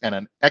franchise and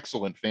an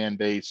excellent fan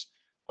base.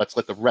 Let's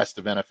let the rest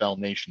of NFL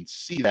Nation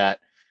see that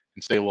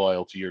and stay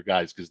loyal to your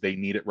guys, because they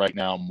need it right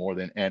now more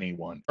than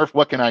anyone. Murph,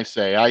 what can I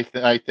say?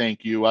 I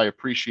thank you. I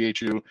appreciate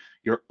you.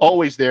 You're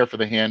always there for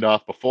the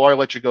handoff. Before I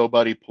let you go,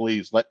 buddy,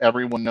 please let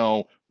everyone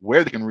know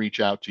where they can reach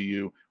out to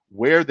you,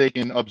 where they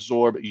can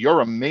absorb your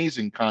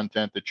amazing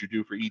content that you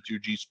do for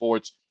E2G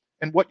Sports,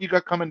 and what you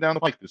got coming down the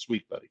pike this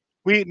week, buddy.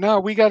 We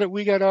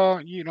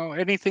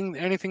got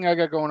anything I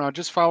got going on,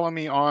 just follow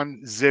me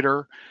on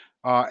Zitter.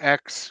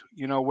 X,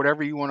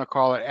 whatever you want to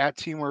call it, at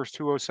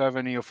Teamworth207,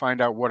 and you'll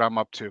find out what I'm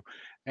up to.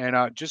 And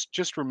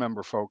just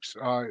remember, folks,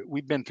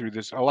 we've been through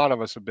this. A lot of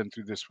us have been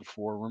through this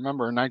before.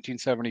 Remember, in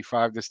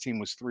 1975, this team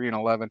was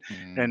 3-11,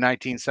 and in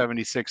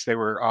 1976, they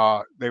were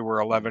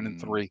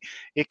 11-3.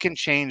 It can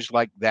change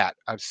like that.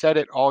 I've said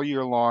it all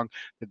year long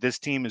that this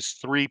team is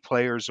 3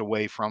 players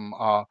away from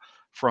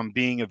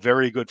being a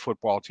very good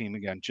football team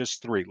again.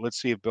 Just 3. Let's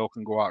see if Bill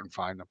can go out and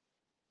find them.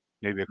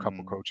 Maybe a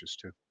couple coaches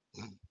too.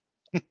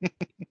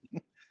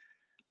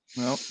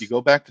 Well, you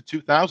go back to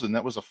 2000.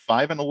 That was a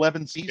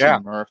 5-11 season, Yeah.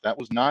 Murph. That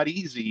was not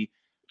easy.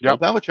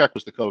 Yep. Bill Belichick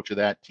was the coach of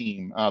that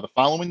team. The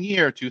following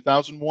year,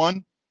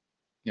 2001,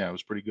 yeah, it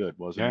was pretty good,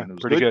 wasn't Yeah, it? It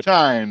was pretty good good.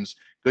 times.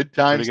 Good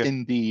times good.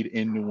 indeed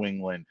in New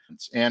England.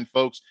 And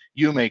folks,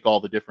 you make all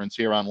the difference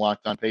here on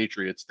Locked On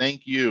Patriots.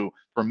 Thank you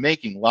for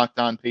making Locked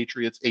On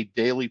Patriots a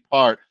daily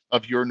part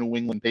of your New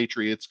England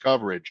Patriots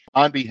coverage.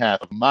 On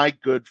behalf of my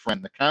good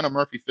friend, the Conor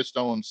Murphy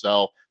Fisto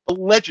himself, the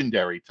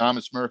legendary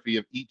Thomas Murphy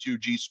of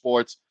E2G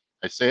Sports,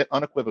 I say it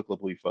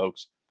unequivocally,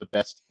 folks, the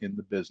best in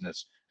the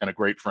business and a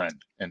great friend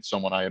and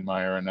someone I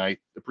admire and I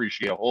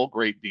appreciate a whole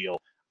great deal.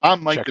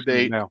 I'm Mike Checks in the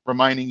Debate, mail.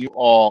 reminding you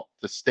all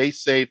to stay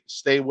safe,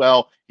 stay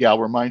well. Yeah,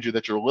 I'll remind you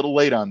that you're a little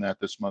late on that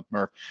this month,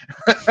 Murph.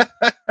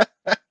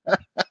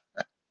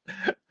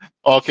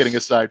 All kidding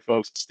aside,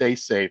 folks, stay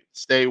safe,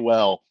 stay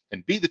well,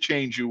 and be the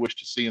change you wish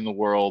to see in the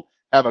world.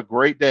 Have a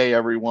great day,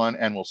 everyone,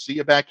 and we'll see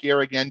you back here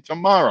again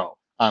tomorrow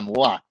on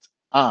Locked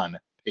On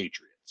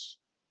Patriots.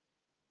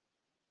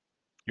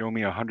 You owe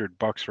me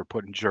 $100 for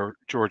putting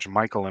George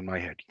Michael in my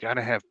head. You got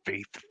to have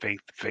faith.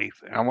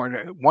 I want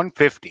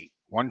 150.